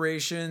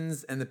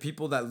corporations and the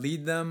people that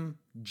lead them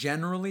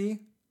generally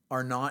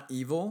are not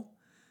evil.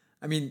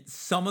 I mean,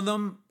 some of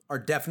them are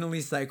definitely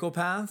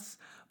psychopaths,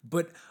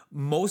 but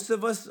most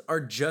of us are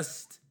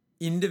just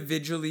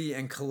individually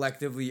and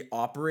collectively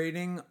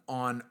operating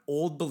on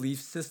old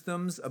belief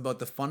systems about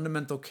the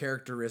fundamental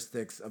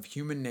characteristics of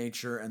human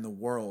nature and the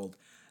world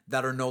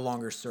that are no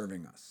longer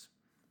serving us.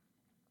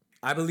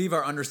 I believe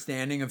our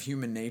understanding of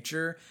human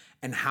nature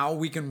and how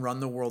we can run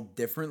the world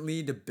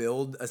differently to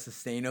build a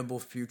sustainable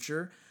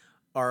future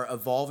are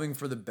evolving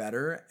for the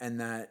better, and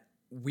that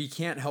we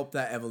can't help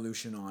that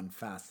evolution on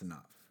fast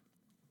enough.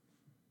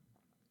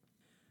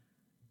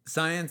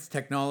 Science,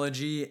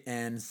 technology,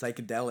 and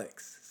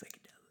psychedelics.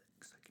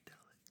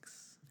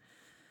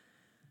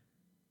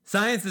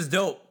 Science is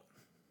dope.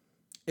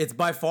 It's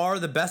by far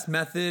the best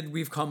method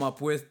we've come up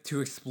with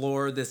to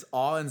explore this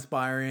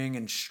awe-inspiring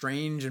and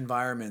strange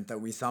environment that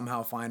we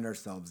somehow find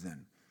ourselves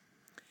in.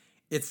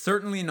 It's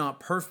certainly not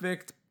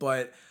perfect,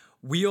 but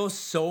we owe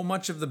so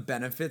much of the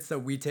benefits that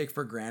we take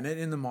for granted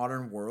in the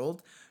modern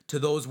world to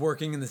those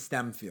working in the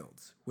STEM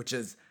fields, which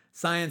is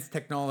science,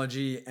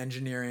 technology,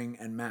 engineering,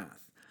 and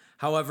math.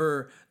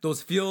 However,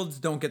 those fields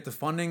don't get the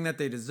funding that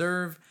they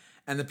deserve,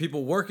 and the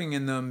people working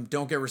in them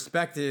don't get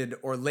respected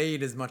or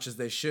laid as much as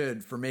they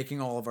should for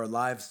making all of our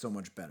lives so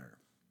much better.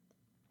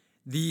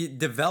 The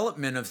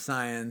development of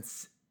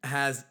science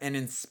has an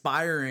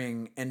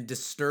inspiring and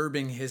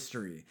disturbing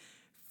history,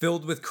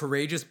 filled with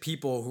courageous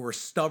people who were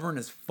stubborn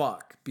as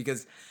fuck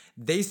because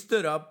they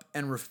stood up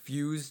and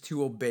refused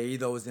to obey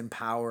those in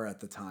power at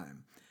the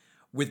time,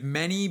 with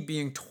many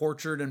being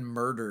tortured and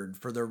murdered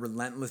for their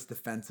relentless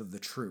defense of the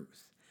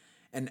truth.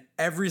 And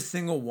every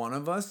single one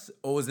of us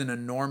owes an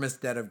enormous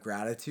debt of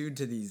gratitude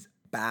to these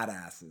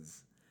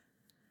badasses.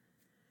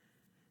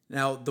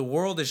 Now, the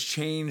world has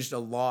changed a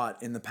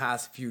lot in the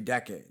past few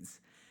decades.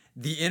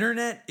 The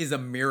internet is a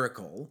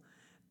miracle.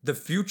 The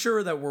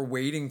future that we're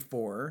waiting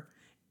for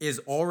is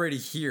already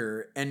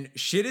here, and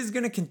shit is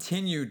going to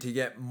continue to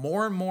get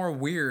more and more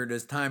weird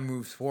as time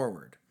moves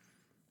forward.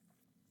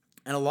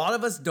 And a lot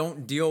of us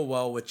don't deal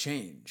well with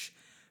change.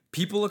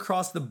 People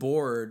across the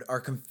board are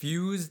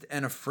confused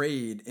and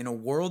afraid in a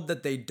world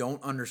that they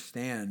don't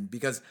understand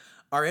because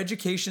our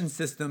education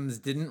systems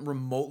didn't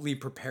remotely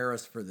prepare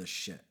us for this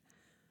shit.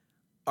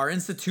 Our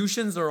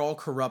institutions are all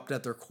corrupt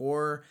at their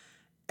core.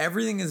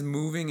 Everything is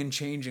moving and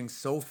changing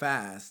so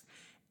fast,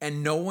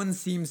 and no one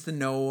seems to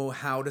know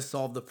how to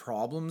solve the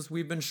problems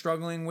we've been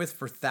struggling with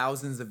for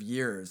thousands of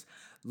years,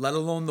 let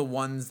alone the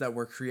ones that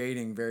we're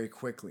creating very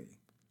quickly.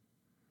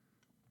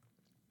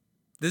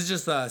 This is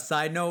just a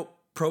side note,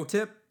 pro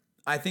tip.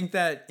 I think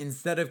that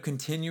instead of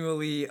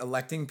continually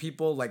electing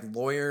people like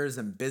lawyers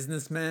and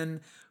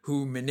businessmen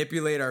who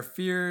manipulate our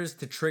fears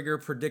to trigger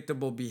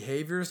predictable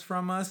behaviors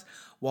from us,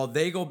 while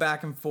they go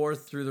back and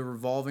forth through the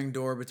revolving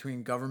door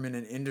between government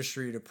and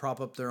industry to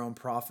prop up their own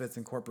profits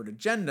and corporate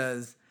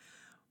agendas,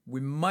 we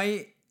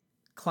might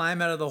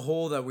climb out of the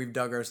hole that we've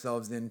dug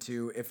ourselves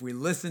into if we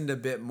listened a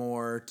bit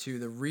more to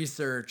the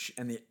research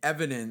and the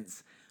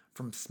evidence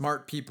from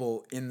smart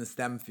people in the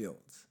STEM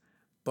fields.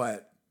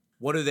 But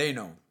what do they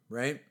know,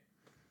 right?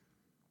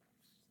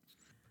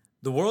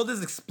 The world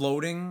is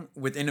exploding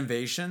with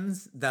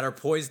innovations that are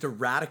poised to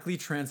radically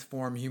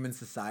transform human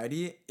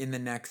society in the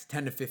next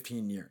 10 to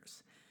 15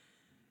 years.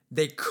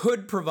 They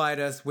could provide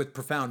us with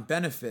profound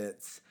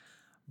benefits,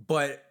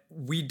 but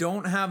we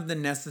don't have the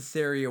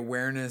necessary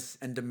awareness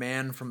and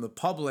demand from the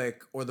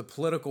public or the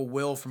political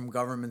will from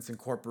governments and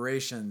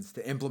corporations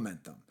to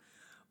implement them.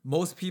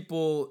 Most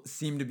people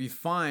seem to be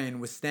fine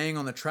with staying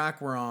on the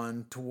track we're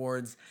on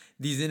towards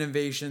these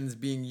innovations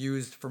being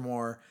used for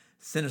more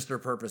sinister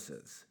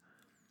purposes.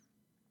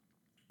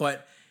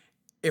 But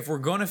if we're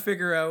going to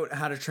figure out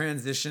how to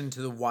transition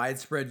to the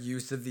widespread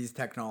use of these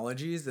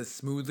technologies as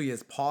smoothly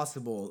as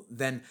possible,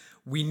 then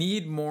we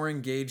need more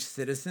engaged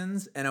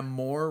citizens and a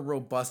more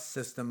robust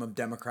system of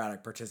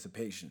democratic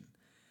participation.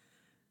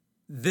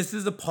 This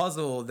is a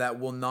puzzle that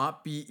will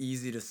not be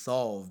easy to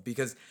solve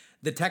because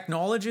the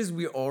technologies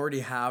we already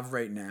have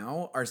right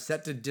now are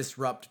set to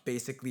disrupt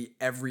basically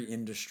every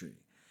industry.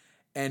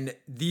 And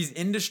these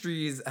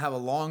industries have a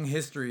long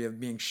history of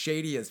being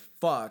shady as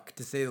fuck,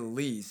 to say the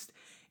least,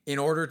 in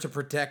order to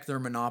protect their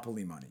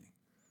monopoly money.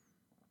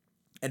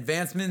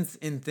 Advancements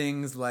in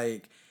things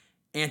like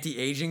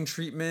anti-aging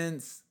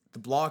treatments, the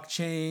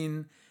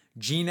blockchain,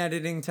 gene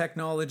editing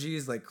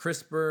technologies like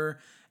CRISPR,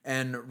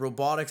 and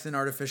robotics and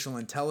artificial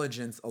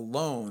intelligence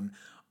alone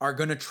are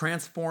going to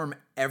transform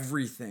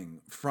everything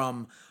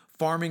from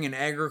farming and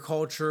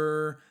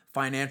agriculture,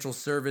 financial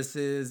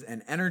services,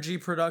 and energy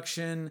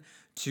production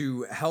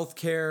to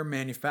healthcare,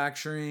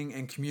 manufacturing,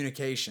 and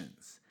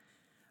communications.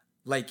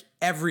 Like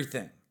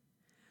everything.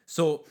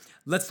 So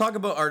let's talk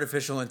about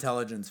artificial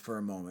intelligence for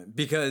a moment,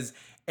 because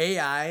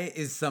AI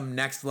is some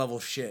next level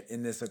shit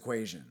in this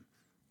equation.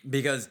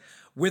 Because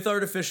with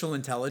artificial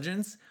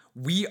intelligence,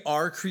 we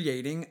are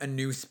creating a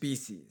new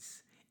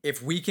species.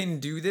 If we can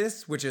do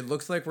this, which it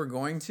looks like we're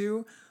going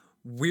to,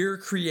 we're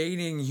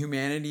creating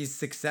humanity's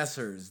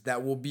successors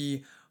that will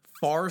be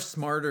far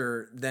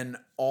smarter than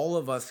all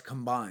of us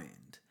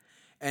combined.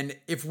 And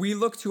if we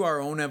look to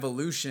our own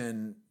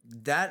evolution,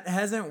 that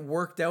hasn't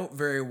worked out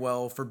very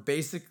well for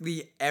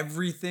basically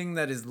everything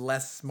that is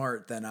less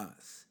smart than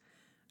us.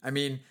 I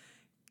mean,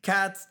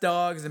 cats,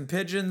 dogs, and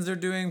pigeons are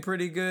doing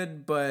pretty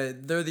good,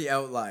 but they're the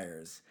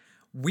outliers.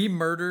 We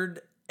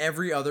murdered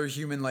every other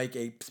human-like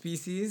ape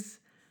species,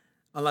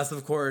 unless,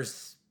 of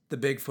course, the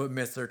Bigfoot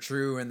myths are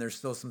true and there's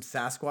still some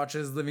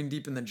Sasquatches living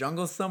deep in the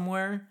jungle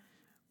somewhere.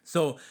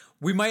 So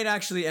we might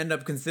actually end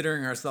up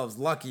considering ourselves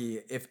lucky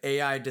if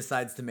AI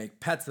decides to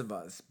make pets of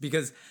us,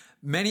 because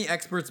many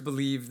experts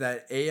believe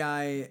that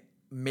AI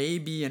may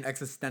be an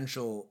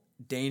existential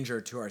danger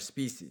to our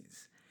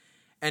species.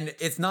 And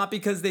it's not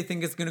because they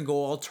think it's going to go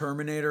all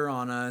Terminator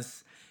on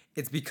us.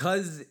 It's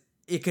because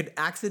it could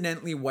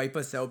accidentally wipe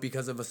us out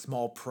because of a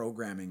small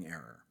programming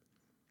error.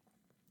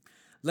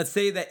 Let's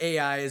say that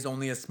AI is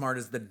only as smart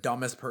as the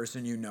dumbest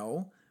person you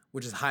know,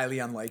 which is highly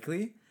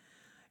unlikely.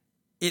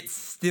 It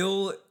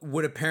still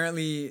would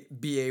apparently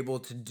be able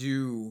to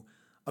do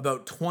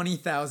about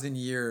 20,000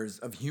 years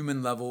of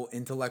human level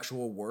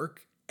intellectual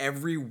work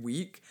every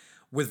week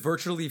with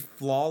virtually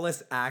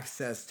flawless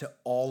access to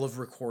all of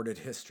recorded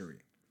history.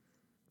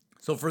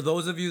 So for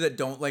those of you that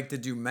don't like to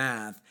do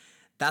math,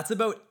 that's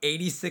about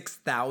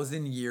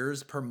 86,000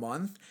 years per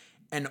month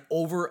and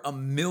over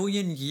 1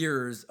 million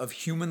years of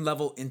human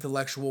level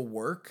intellectual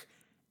work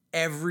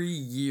every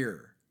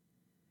year.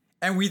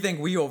 And we think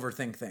we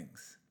overthink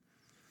things.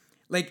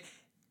 Like,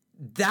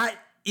 that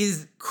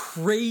is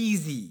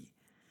crazy.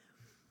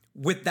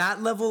 With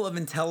that level of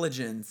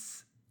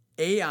intelligence,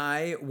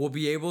 AI will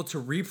be able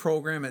to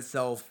reprogram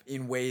itself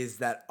in ways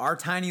that our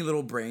tiny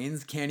little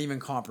brains can't even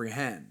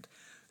comprehend.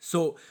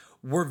 So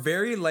we're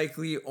very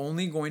likely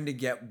only going to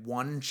get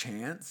one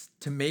chance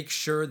to make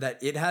sure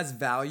that it has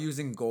values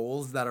and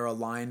goals that are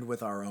aligned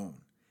with our own.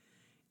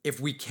 If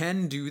we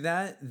can do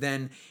that,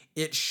 then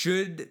it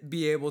should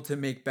be able to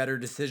make better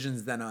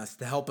decisions than us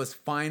to help us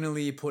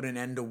finally put an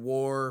end to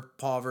war,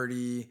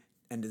 poverty,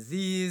 and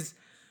disease,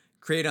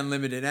 create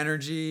unlimited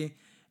energy,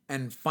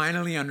 and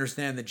finally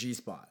understand the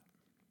G-spot.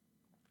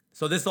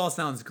 So this all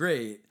sounds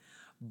great,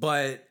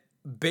 but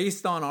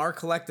based on our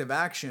collective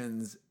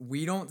actions,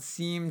 we don't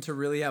seem to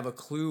really have a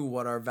clue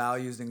what our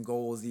values and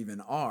goals even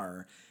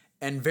are,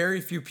 and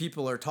very few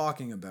people are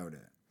talking about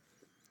it.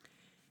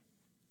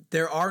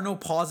 There are no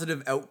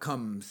positive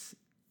outcomes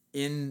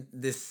in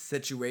this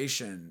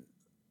situation.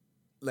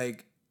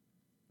 Like,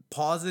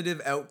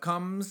 positive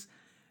outcomes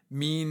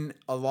mean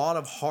a lot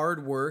of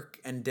hard work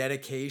and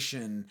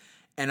dedication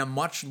and a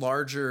much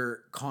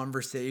larger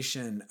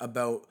conversation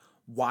about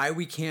why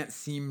we can't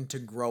seem to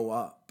grow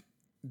up.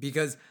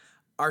 because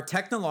our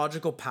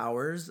technological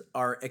powers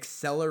are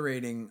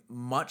accelerating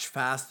much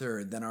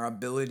faster than our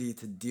ability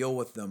to deal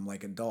with them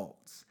like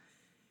adults.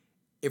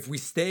 If we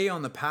stay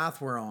on the path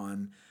we're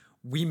on,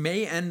 we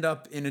may end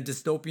up in a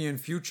dystopian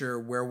future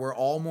where we're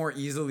all more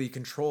easily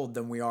controlled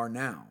than we are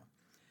now.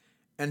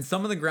 And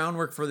some of the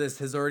groundwork for this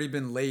has already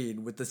been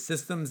laid with the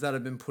systems that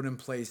have been put in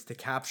place to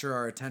capture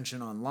our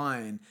attention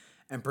online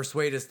and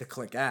persuade us to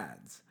click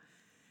ads.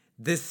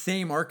 This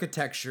same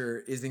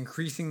architecture is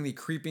increasingly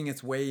creeping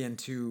its way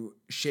into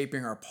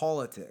shaping our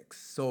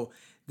politics. So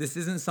this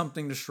isn't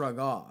something to shrug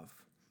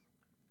off.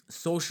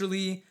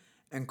 Socially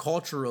and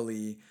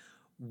culturally,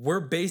 we're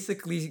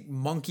basically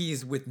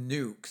monkeys with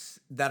nukes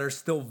that are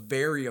still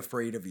very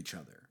afraid of each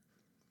other.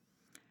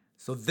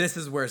 So this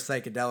is where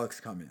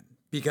psychedelics come in,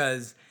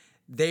 because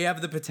they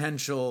have the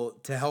potential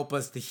to help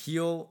us to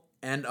heal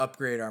and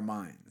upgrade our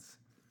minds.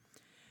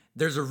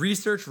 There's a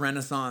research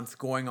renaissance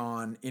going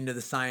on into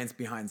the science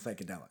behind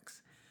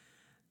psychedelics.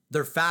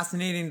 They're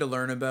fascinating to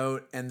learn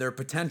about, and their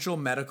potential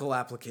medical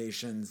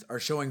applications are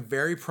showing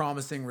very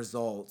promising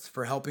results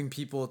for helping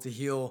people to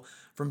heal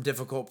from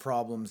difficult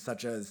problems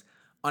such as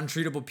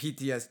untreatable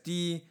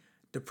PTSD,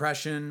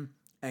 depression,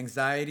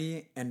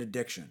 anxiety, and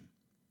addiction.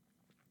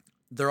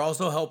 They're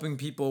also helping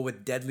people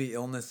with deadly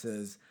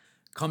illnesses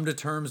come to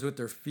terms with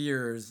their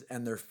fears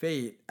and their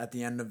fate at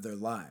the end of their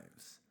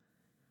lives.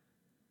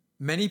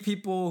 Many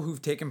people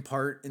who've taken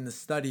part in the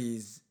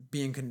studies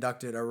being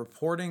conducted are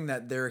reporting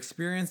that their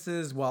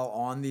experiences while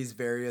on these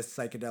various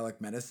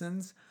psychedelic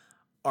medicines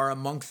are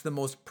amongst the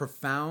most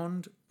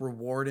profound,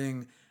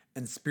 rewarding,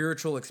 and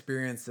spiritual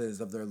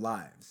experiences of their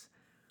lives.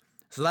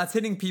 So that's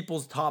hitting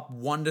people's top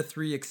 1 to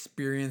 3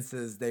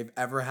 experiences they've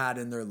ever had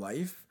in their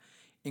life,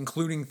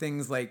 including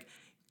things like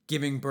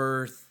giving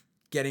birth,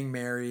 getting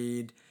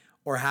married,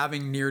 or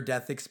having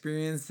near-death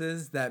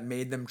experiences that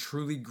made them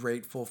truly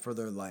grateful for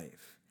their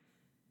life.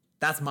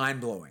 That's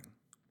mind-blowing.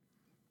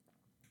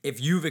 If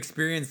you've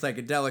experienced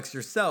psychedelics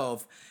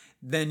yourself,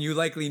 then you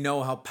likely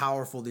know how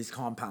powerful these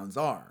compounds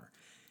are.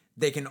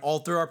 They can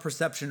alter our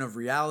perception of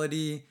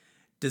reality,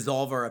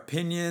 dissolve our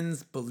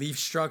opinions, belief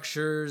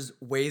structures,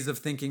 ways of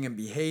thinking and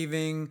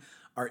behaving,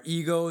 our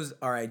egos,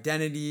 our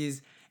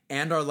identities,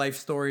 and our life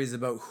stories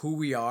about who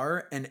we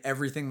are and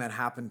everything that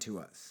happened to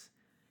us.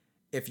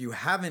 If you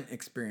haven't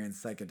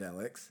experienced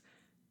psychedelics,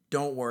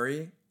 don't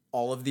worry,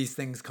 all of these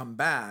things come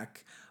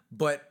back.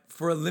 But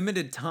for a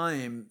limited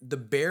time, the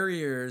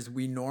barriers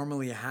we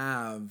normally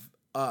have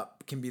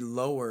up can be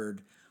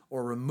lowered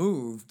or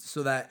removed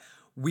so that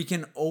we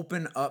can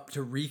open up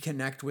to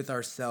reconnect with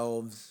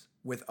ourselves,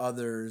 with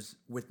others,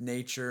 with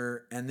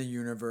nature and the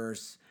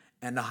universe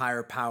and a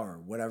higher power,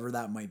 whatever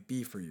that might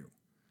be for you.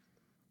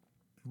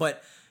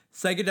 But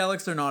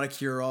psychedelics are not a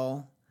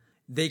cure-all.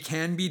 They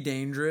can be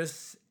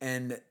dangerous,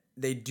 and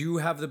they do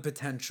have the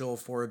potential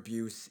for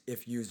abuse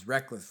if used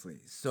recklessly.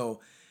 So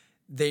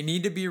they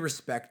need to be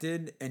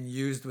respected and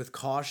used with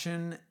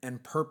caution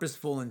and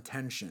purposeful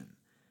intention.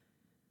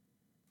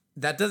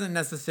 That doesn't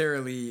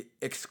necessarily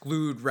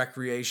exclude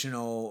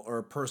recreational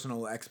or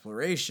personal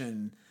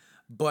exploration,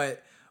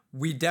 but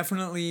we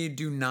definitely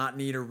do not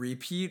need a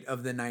repeat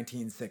of the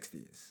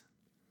 1960s.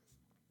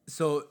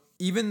 So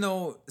even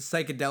though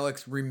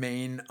psychedelics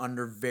remain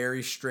under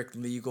very strict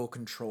legal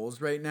controls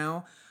right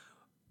now,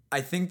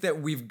 I think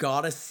that we've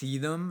got to see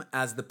them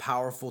as the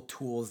powerful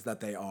tools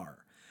that they are,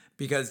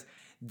 because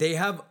they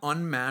have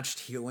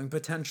unmatched healing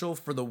potential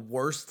for the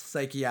worst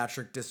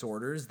psychiatric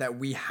disorders that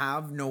we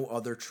have no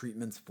other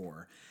treatments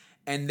for.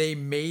 And they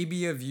may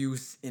be of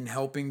use in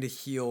helping to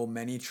heal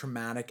many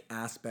traumatic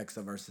aspects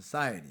of our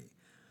society.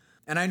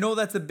 And I know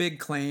that's a big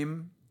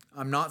claim.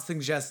 I'm not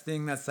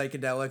suggesting that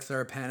psychedelics are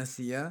a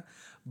panacea,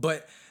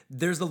 but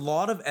there's a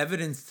lot of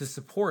evidence to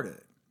support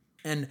it.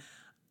 And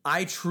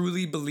I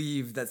truly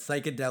believe that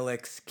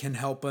psychedelics can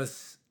help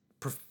us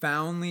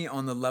profoundly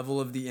on the level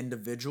of the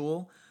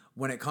individual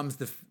when it comes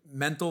to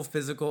mental,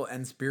 physical,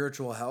 and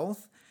spiritual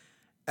health,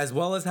 as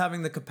well as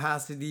having the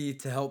capacity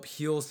to help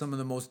heal some of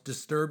the most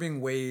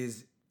disturbing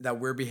ways that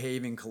we're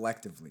behaving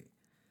collectively.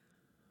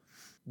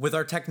 With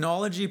our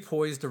technology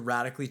poised to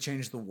radically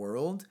change the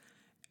world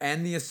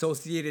and the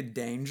associated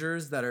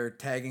dangers that are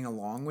tagging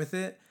along with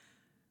it,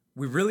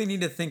 we really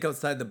need to think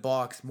outside the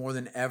box more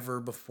than ever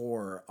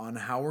before on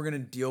how we're going to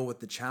deal with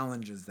the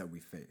challenges that we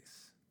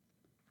face.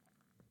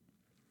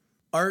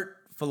 Art,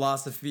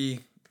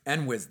 philosophy,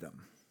 and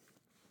wisdom.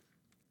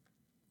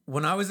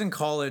 When I was in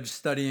college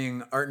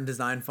studying art and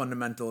design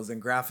fundamentals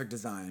and graphic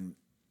design,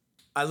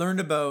 I learned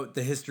about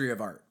the history of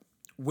art,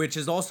 which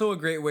is also a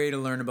great way to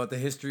learn about the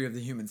history of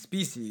the human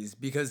species,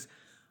 because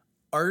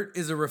art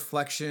is a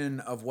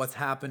reflection of what's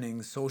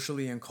happening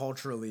socially and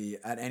culturally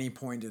at any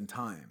point in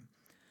time.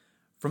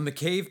 From the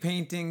cave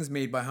paintings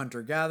made by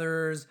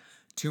hunter-gatherers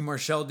to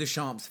Marcel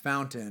Duchamp's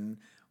fountain,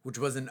 which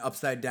was an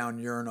upside-down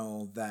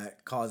urinal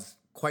that caused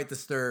quite the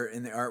stir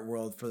in the art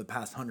world for the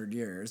past 100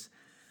 years,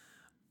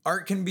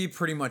 art can be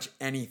pretty much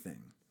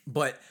anything.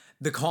 But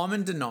the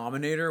common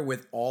denominator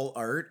with all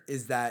art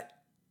is that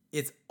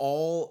it's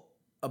all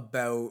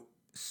about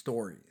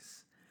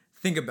stories.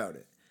 Think about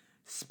it.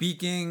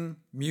 speaking,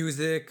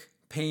 music,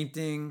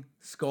 painting,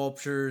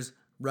 sculptures,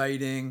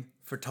 writing,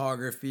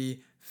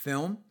 photography,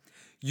 film,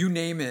 you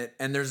name it,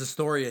 and there's a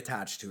story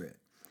attached to it.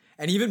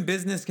 And even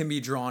business can be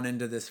drawn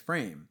into this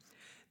frame.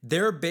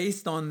 They're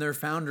based on their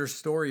founders'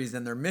 stories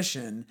and their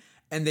mission,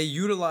 and they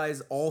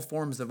utilize all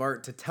forms of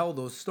art to tell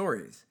those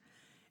stories.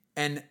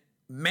 And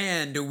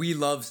man, do we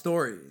love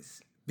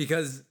stories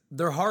because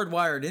they're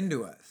hardwired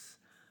into us.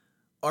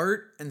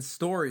 Art and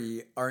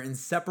story are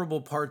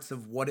inseparable parts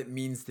of what it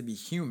means to be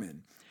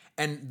human.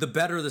 And the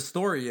better the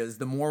story is,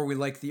 the more we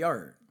like the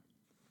art.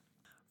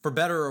 For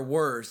better or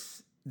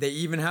worse, they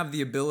even have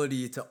the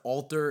ability to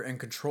alter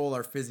and control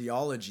our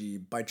physiology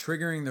by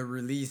triggering the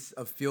release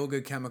of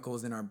feel-good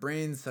chemicals in our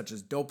brains, such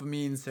as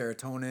dopamine,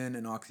 serotonin,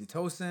 and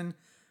oxytocin,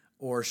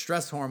 or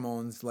stress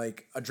hormones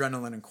like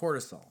adrenaline and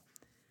cortisol.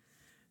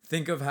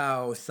 Think of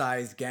how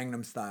Psy's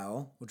Gangnam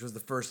Style, which was the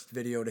first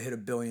video to hit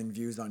 1 billion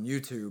views on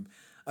YouTube,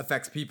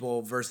 affects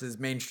people versus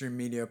mainstream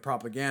media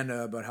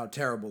propaganda about how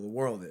terrible the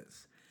world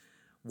is.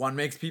 One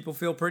makes people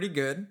feel pretty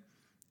good,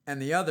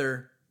 and the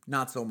other,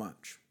 not so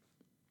much.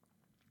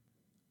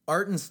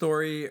 Art and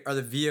story are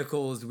the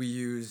vehicles we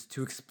use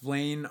to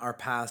explain our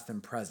past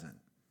and present.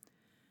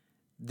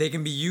 They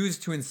can be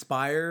used to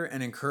inspire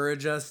and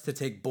encourage us to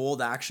take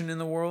bold action in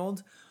the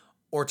world,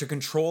 or to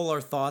control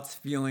our thoughts,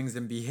 feelings,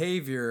 and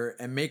behavior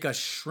and make us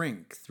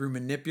shrink through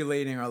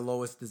manipulating our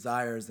lowest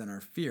desires and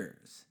our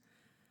fears.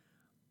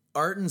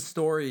 Art and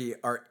story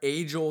are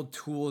age-old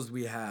tools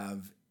we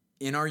have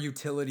in our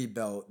utility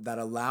belt that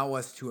allow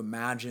us to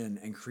imagine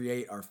and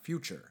create our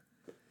future.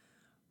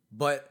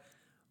 But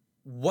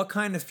what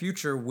kind of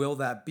future will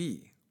that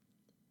be?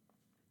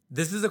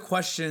 This is a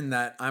question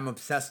that I'm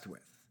obsessed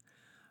with.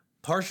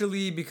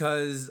 Partially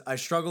because I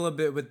struggle a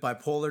bit with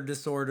bipolar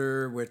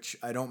disorder, which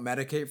I don't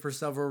medicate for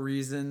several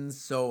reasons.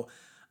 So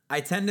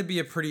I tend to be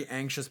a pretty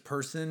anxious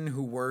person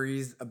who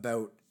worries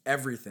about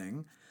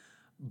everything.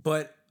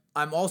 But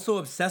I'm also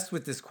obsessed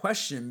with this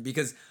question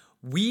because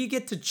we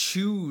get to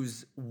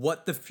choose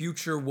what the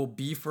future will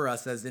be for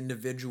us as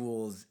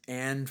individuals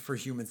and for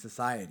human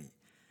society.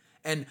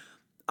 And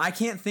I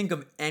can't think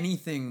of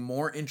anything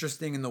more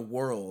interesting in the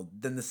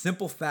world than the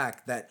simple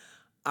fact that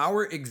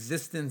our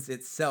existence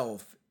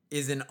itself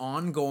is an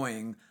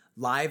ongoing,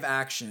 live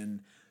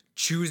action,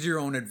 choose your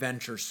own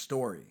adventure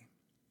story.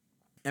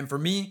 And for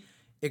me,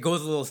 it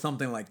goes a little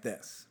something like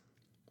this.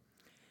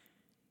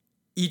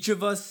 Each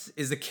of us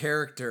is a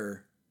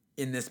character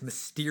in this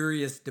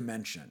mysterious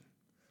dimension,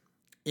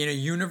 in a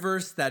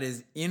universe that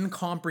is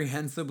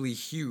incomprehensibly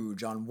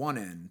huge on one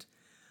end,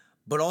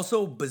 but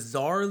also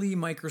bizarrely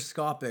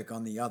microscopic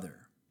on the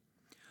other,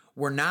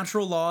 where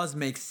natural laws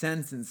make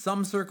sense in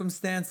some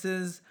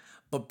circumstances,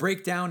 but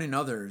break down in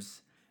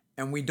others,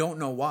 and we don't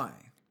know why.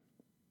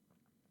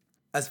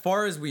 As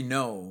far as we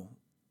know,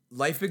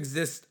 life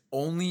exists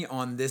only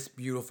on this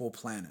beautiful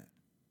planet.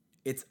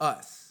 It's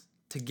us,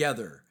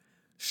 together,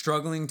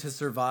 struggling to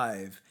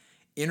survive,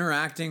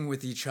 interacting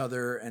with each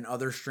other and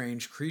other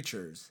strange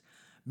creatures,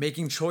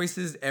 making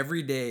choices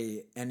every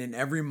day and in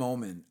every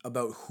moment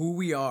about who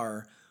we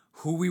are,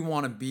 who we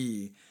want to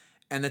be,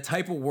 and the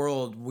type of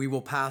world we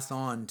will pass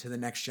on to the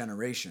next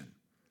generation.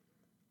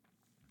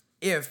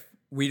 If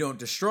we don't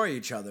destroy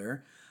each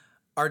other,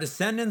 our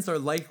descendants are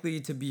likely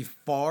to be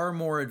far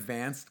more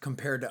advanced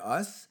compared to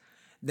us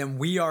than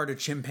we are to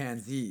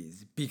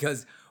chimpanzees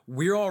because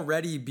we're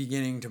already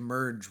beginning to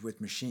merge with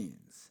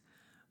machines.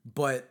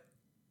 But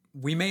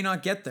we may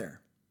not get there.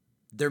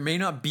 There may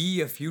not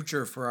be a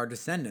future for our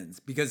descendants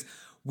because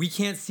we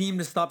can't seem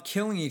to stop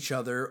killing each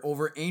other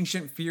over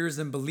ancient fears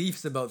and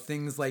beliefs about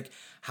things like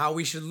how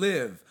we should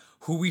live,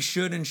 who we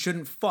should and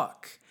shouldn't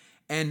fuck,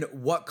 and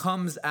what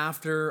comes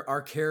after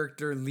our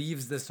character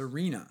leaves this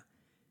arena.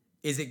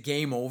 Is it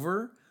game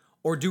over,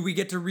 or do we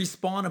get to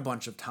respawn a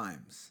bunch of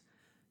times?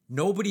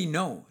 Nobody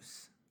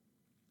knows.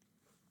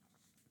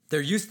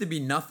 There used to be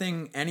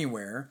nothing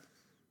anywhere,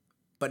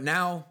 but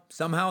now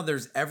somehow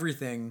there's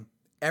everything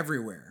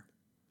everywhere.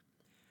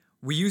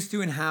 We used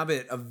to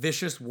inhabit a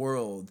vicious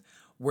world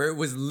where it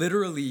was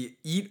literally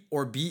eat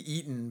or be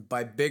eaten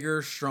by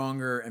bigger,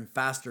 stronger, and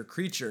faster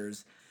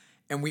creatures,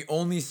 and we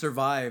only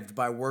survived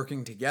by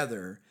working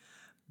together.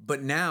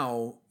 But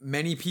now,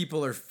 many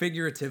people are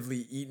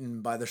figuratively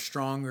eaten by the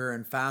stronger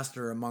and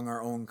faster among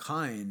our own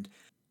kind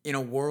in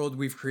a world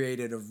we've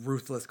created of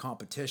ruthless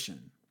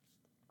competition.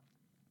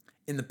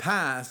 In the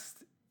past,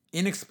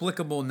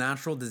 inexplicable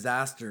natural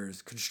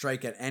disasters could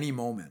strike at any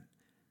moment,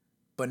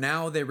 but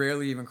now they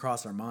rarely even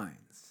cross our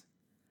minds.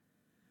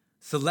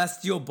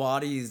 Celestial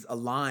bodies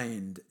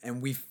aligned,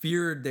 and we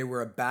feared they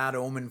were a bad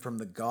omen from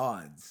the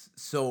gods,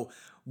 so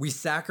we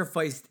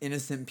sacrificed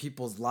innocent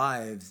people's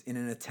lives in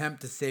an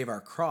attempt to save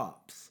our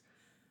crops.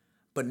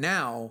 But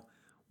now,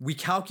 we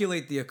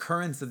calculate the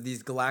occurrence of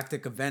these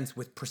galactic events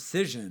with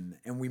precision,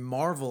 and we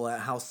marvel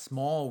at how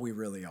small we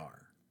really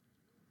are.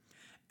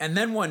 And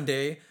then one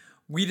day,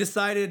 we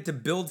decided to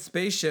build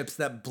spaceships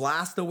that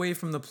blast away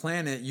from the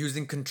planet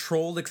using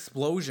controlled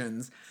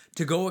explosions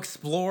to go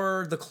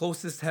explore the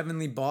closest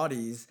heavenly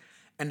bodies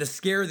and to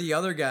scare the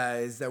other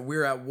guys that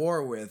we're at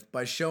war with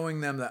by showing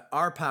them that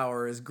our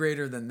power is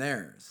greater than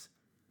theirs.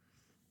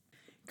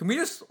 Can we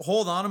just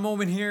hold on a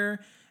moment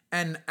here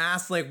and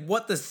ask, like,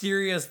 what the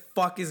serious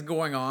fuck is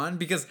going on?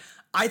 Because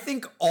I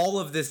think all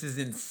of this is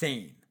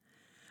insane.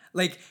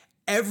 Like,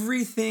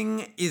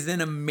 everything is an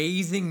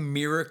amazing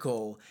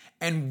miracle,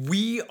 and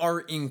we are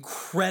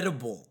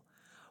incredible,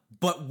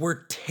 but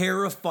we're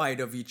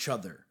terrified of each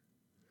other.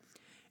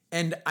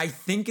 And I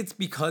think it's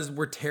because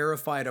we're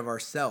terrified of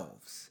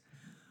ourselves.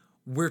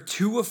 We're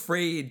too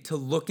afraid to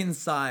look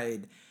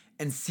inside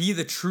and see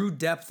the true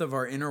depth of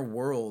our inner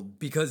world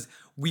because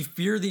we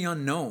fear the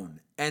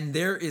unknown, and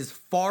there is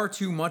far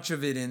too much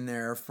of it in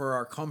there for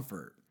our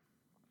comfort.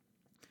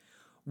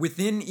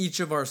 Within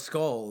each of our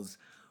skulls,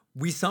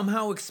 we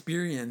somehow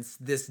experience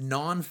this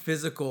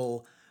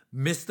non-physical,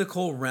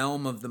 mystical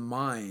realm of the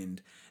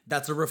mind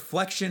that's a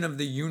reflection of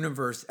the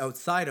universe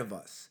outside of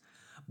us,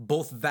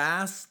 both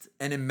vast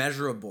and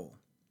immeasurable.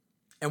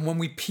 And when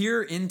we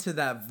peer into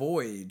that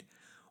void,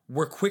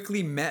 we're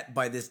quickly met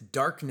by this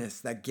darkness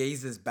that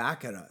gazes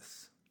back at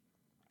us.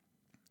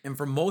 And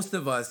for most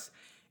of us,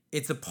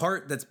 it's a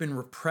part that's been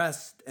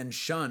repressed and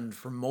shunned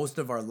for most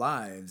of our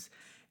lives.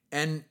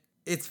 And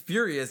it's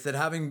furious at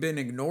having been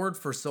ignored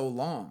for so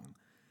long.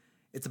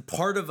 It's a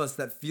part of us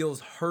that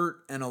feels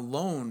hurt and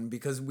alone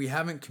because we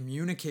haven't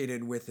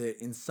communicated with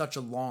it in such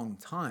a long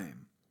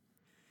time.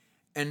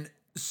 And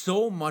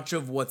so much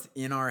of what's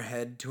in our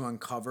head to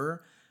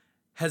uncover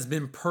has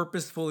been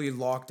purposefully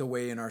locked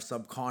away in our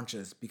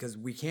subconscious because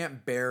we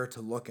can't bear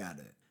to look at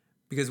it,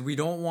 because we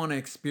don't want to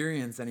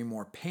experience any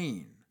more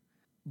pain.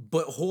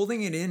 But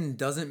holding it in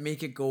doesn't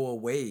make it go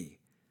away.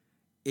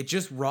 It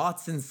just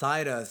rots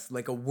inside us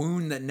like a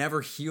wound that never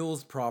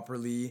heals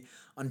properly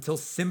until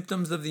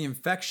symptoms of the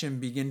infection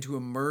begin to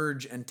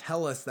emerge and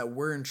tell us that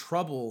we're in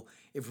trouble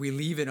if we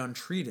leave it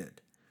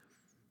untreated.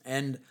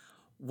 And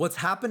what's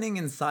happening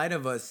inside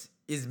of us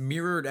is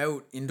mirrored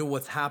out into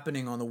what's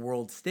happening on the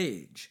world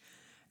stage.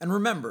 And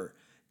remember,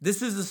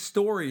 this is a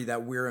story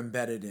that we're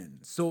embedded in.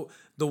 So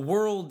the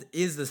world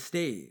is a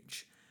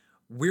stage.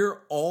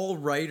 We're all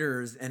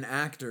writers and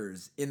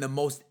actors in the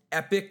most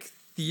epic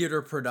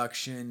theater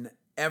production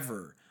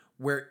ever,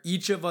 where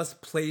each of us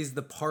plays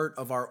the part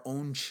of our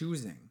own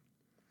choosing.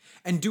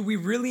 And do we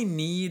really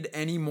need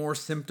any more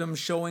symptoms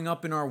showing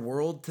up in our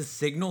world to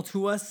signal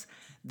to us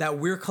that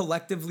we're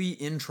collectively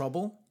in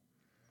trouble?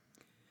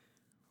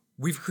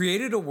 We've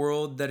created a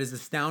world that is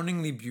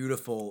astoundingly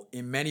beautiful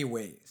in many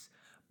ways,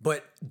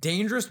 but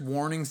dangerous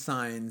warning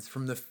signs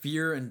from the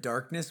fear and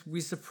darkness we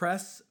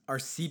suppress are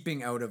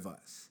seeping out of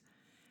us.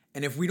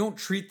 And if we don't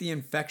treat the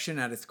infection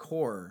at its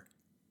core,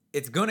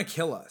 it's gonna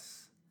kill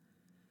us.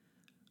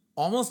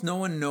 Almost no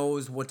one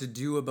knows what to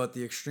do about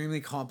the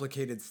extremely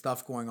complicated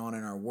stuff going on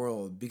in our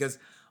world because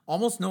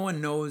almost no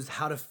one knows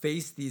how to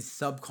face these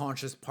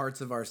subconscious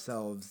parts of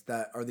ourselves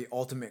that are the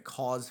ultimate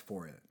cause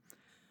for it.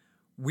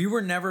 We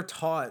were never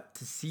taught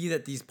to see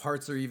that these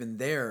parts are even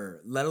there,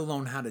 let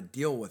alone how to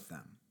deal with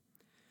them.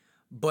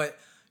 But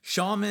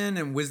shaman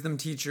and wisdom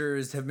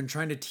teachers have been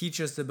trying to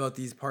teach us about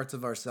these parts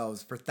of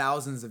ourselves for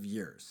thousands of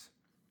years.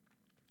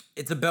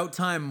 It's about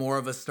time more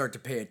of us start to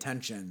pay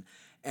attention.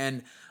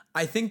 And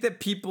I think that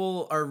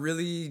people are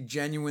really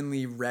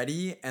genuinely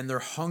ready and they're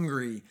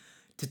hungry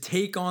to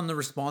take on the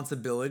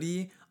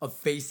responsibility of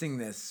facing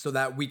this so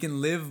that we can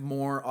live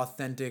more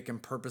authentic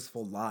and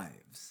purposeful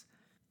lives.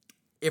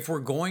 If we're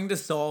going to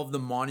solve the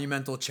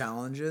monumental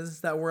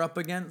challenges that we're up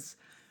against,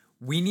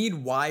 we need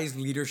wise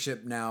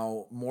leadership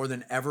now more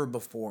than ever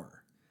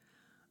before.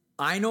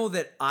 I know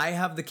that I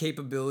have the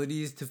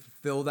capabilities to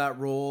fulfill that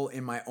role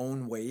in my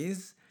own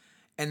ways,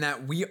 and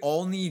that we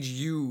all need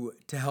you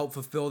to help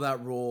fulfill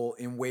that role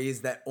in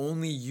ways that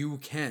only you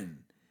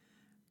can.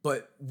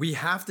 But we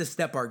have to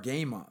step our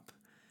game up.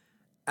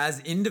 As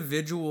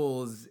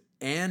individuals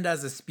and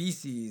as a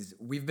species,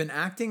 we've been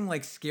acting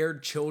like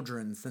scared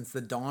children since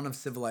the dawn of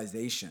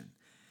civilization.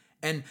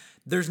 And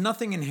there's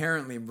nothing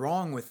inherently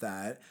wrong with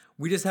that.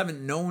 We just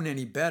haven't known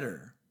any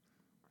better.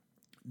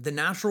 The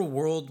natural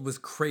world was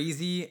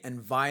crazy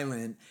and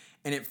violent,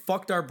 and it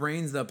fucked our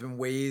brains up in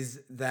ways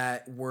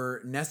that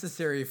were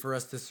necessary for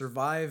us to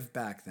survive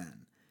back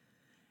then.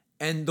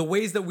 And the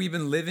ways that we've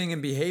been living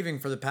and behaving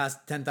for the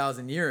past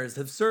 10,000 years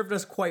have served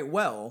us quite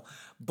well,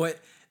 but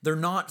they're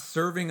not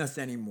serving us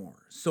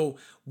anymore. So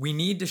we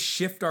need to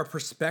shift our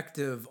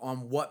perspective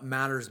on what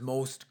matters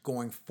most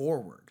going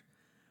forward.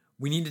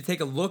 We need to take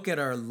a look at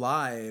our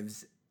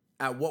lives,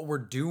 at what we're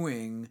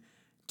doing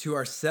to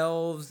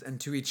ourselves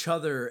and to each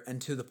other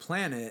and to the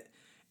planet,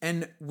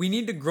 and we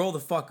need to grow the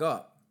fuck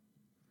up.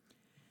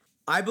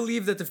 I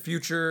believe that the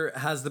future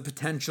has the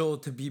potential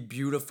to be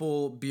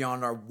beautiful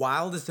beyond our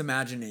wildest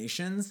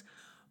imaginations,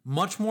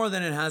 much more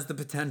than it has the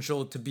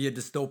potential to be a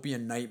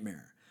dystopian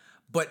nightmare.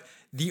 But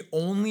the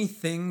only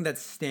thing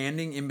that's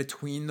standing in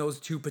between those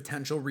two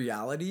potential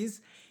realities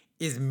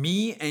is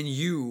me and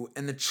you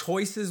and the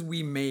choices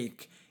we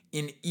make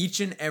in each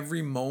and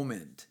every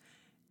moment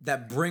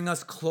that bring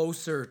us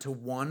closer to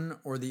one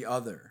or the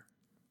other.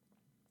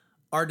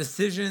 Our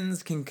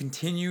decisions can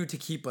continue to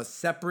keep us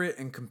separate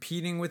and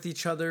competing with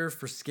each other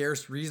for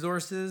scarce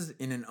resources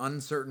in an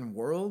uncertain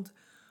world,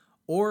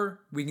 or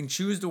we can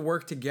choose to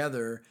work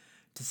together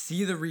to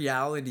see the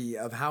reality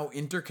of how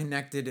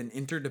interconnected and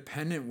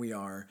interdependent we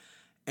are,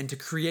 and to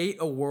create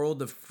a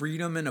world of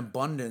freedom and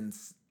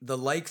abundance, the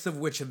likes of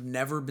which have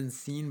never been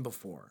seen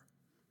before.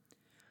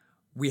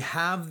 We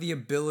have the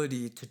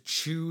ability to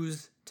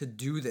choose to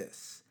do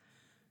this,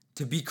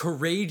 to be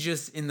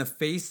courageous in the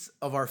face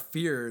of our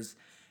fears,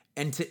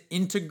 and to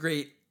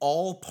integrate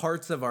all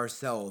parts of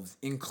ourselves,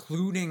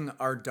 including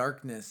our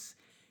darkness,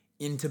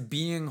 into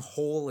being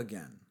whole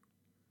again.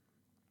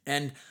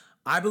 And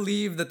I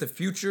believe that the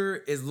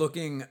future is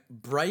looking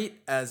bright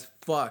as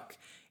fuck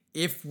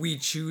if we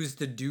choose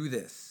to do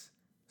this.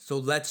 So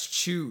let's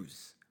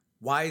choose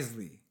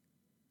wisely.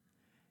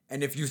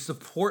 And if you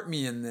support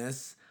me in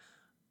this,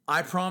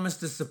 I promise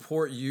to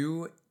support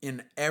you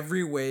in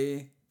every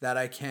way that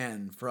I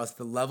can for us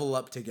to level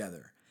up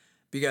together.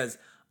 Because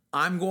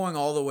I'm going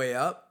all the way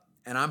up,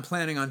 and I'm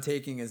planning on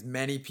taking as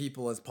many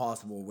people as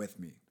possible with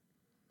me.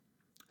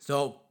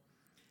 So,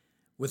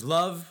 with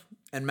love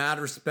and mad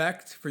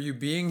respect for you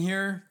being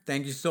here,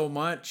 thank you so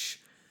much.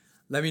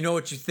 Let me know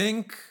what you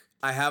think.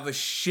 I have a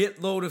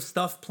shitload of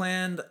stuff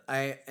planned.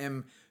 I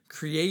am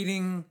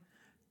creating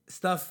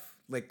stuff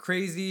like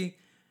crazy.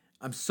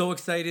 I'm so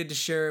excited to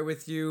share it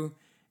with you.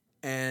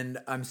 And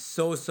I'm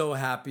so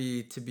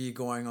happy to be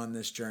going on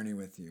this journey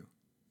with you.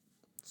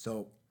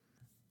 So,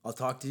 I'll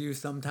talk to you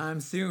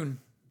sometime soon.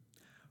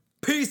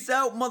 Peace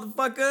out,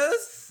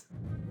 motherfuckers!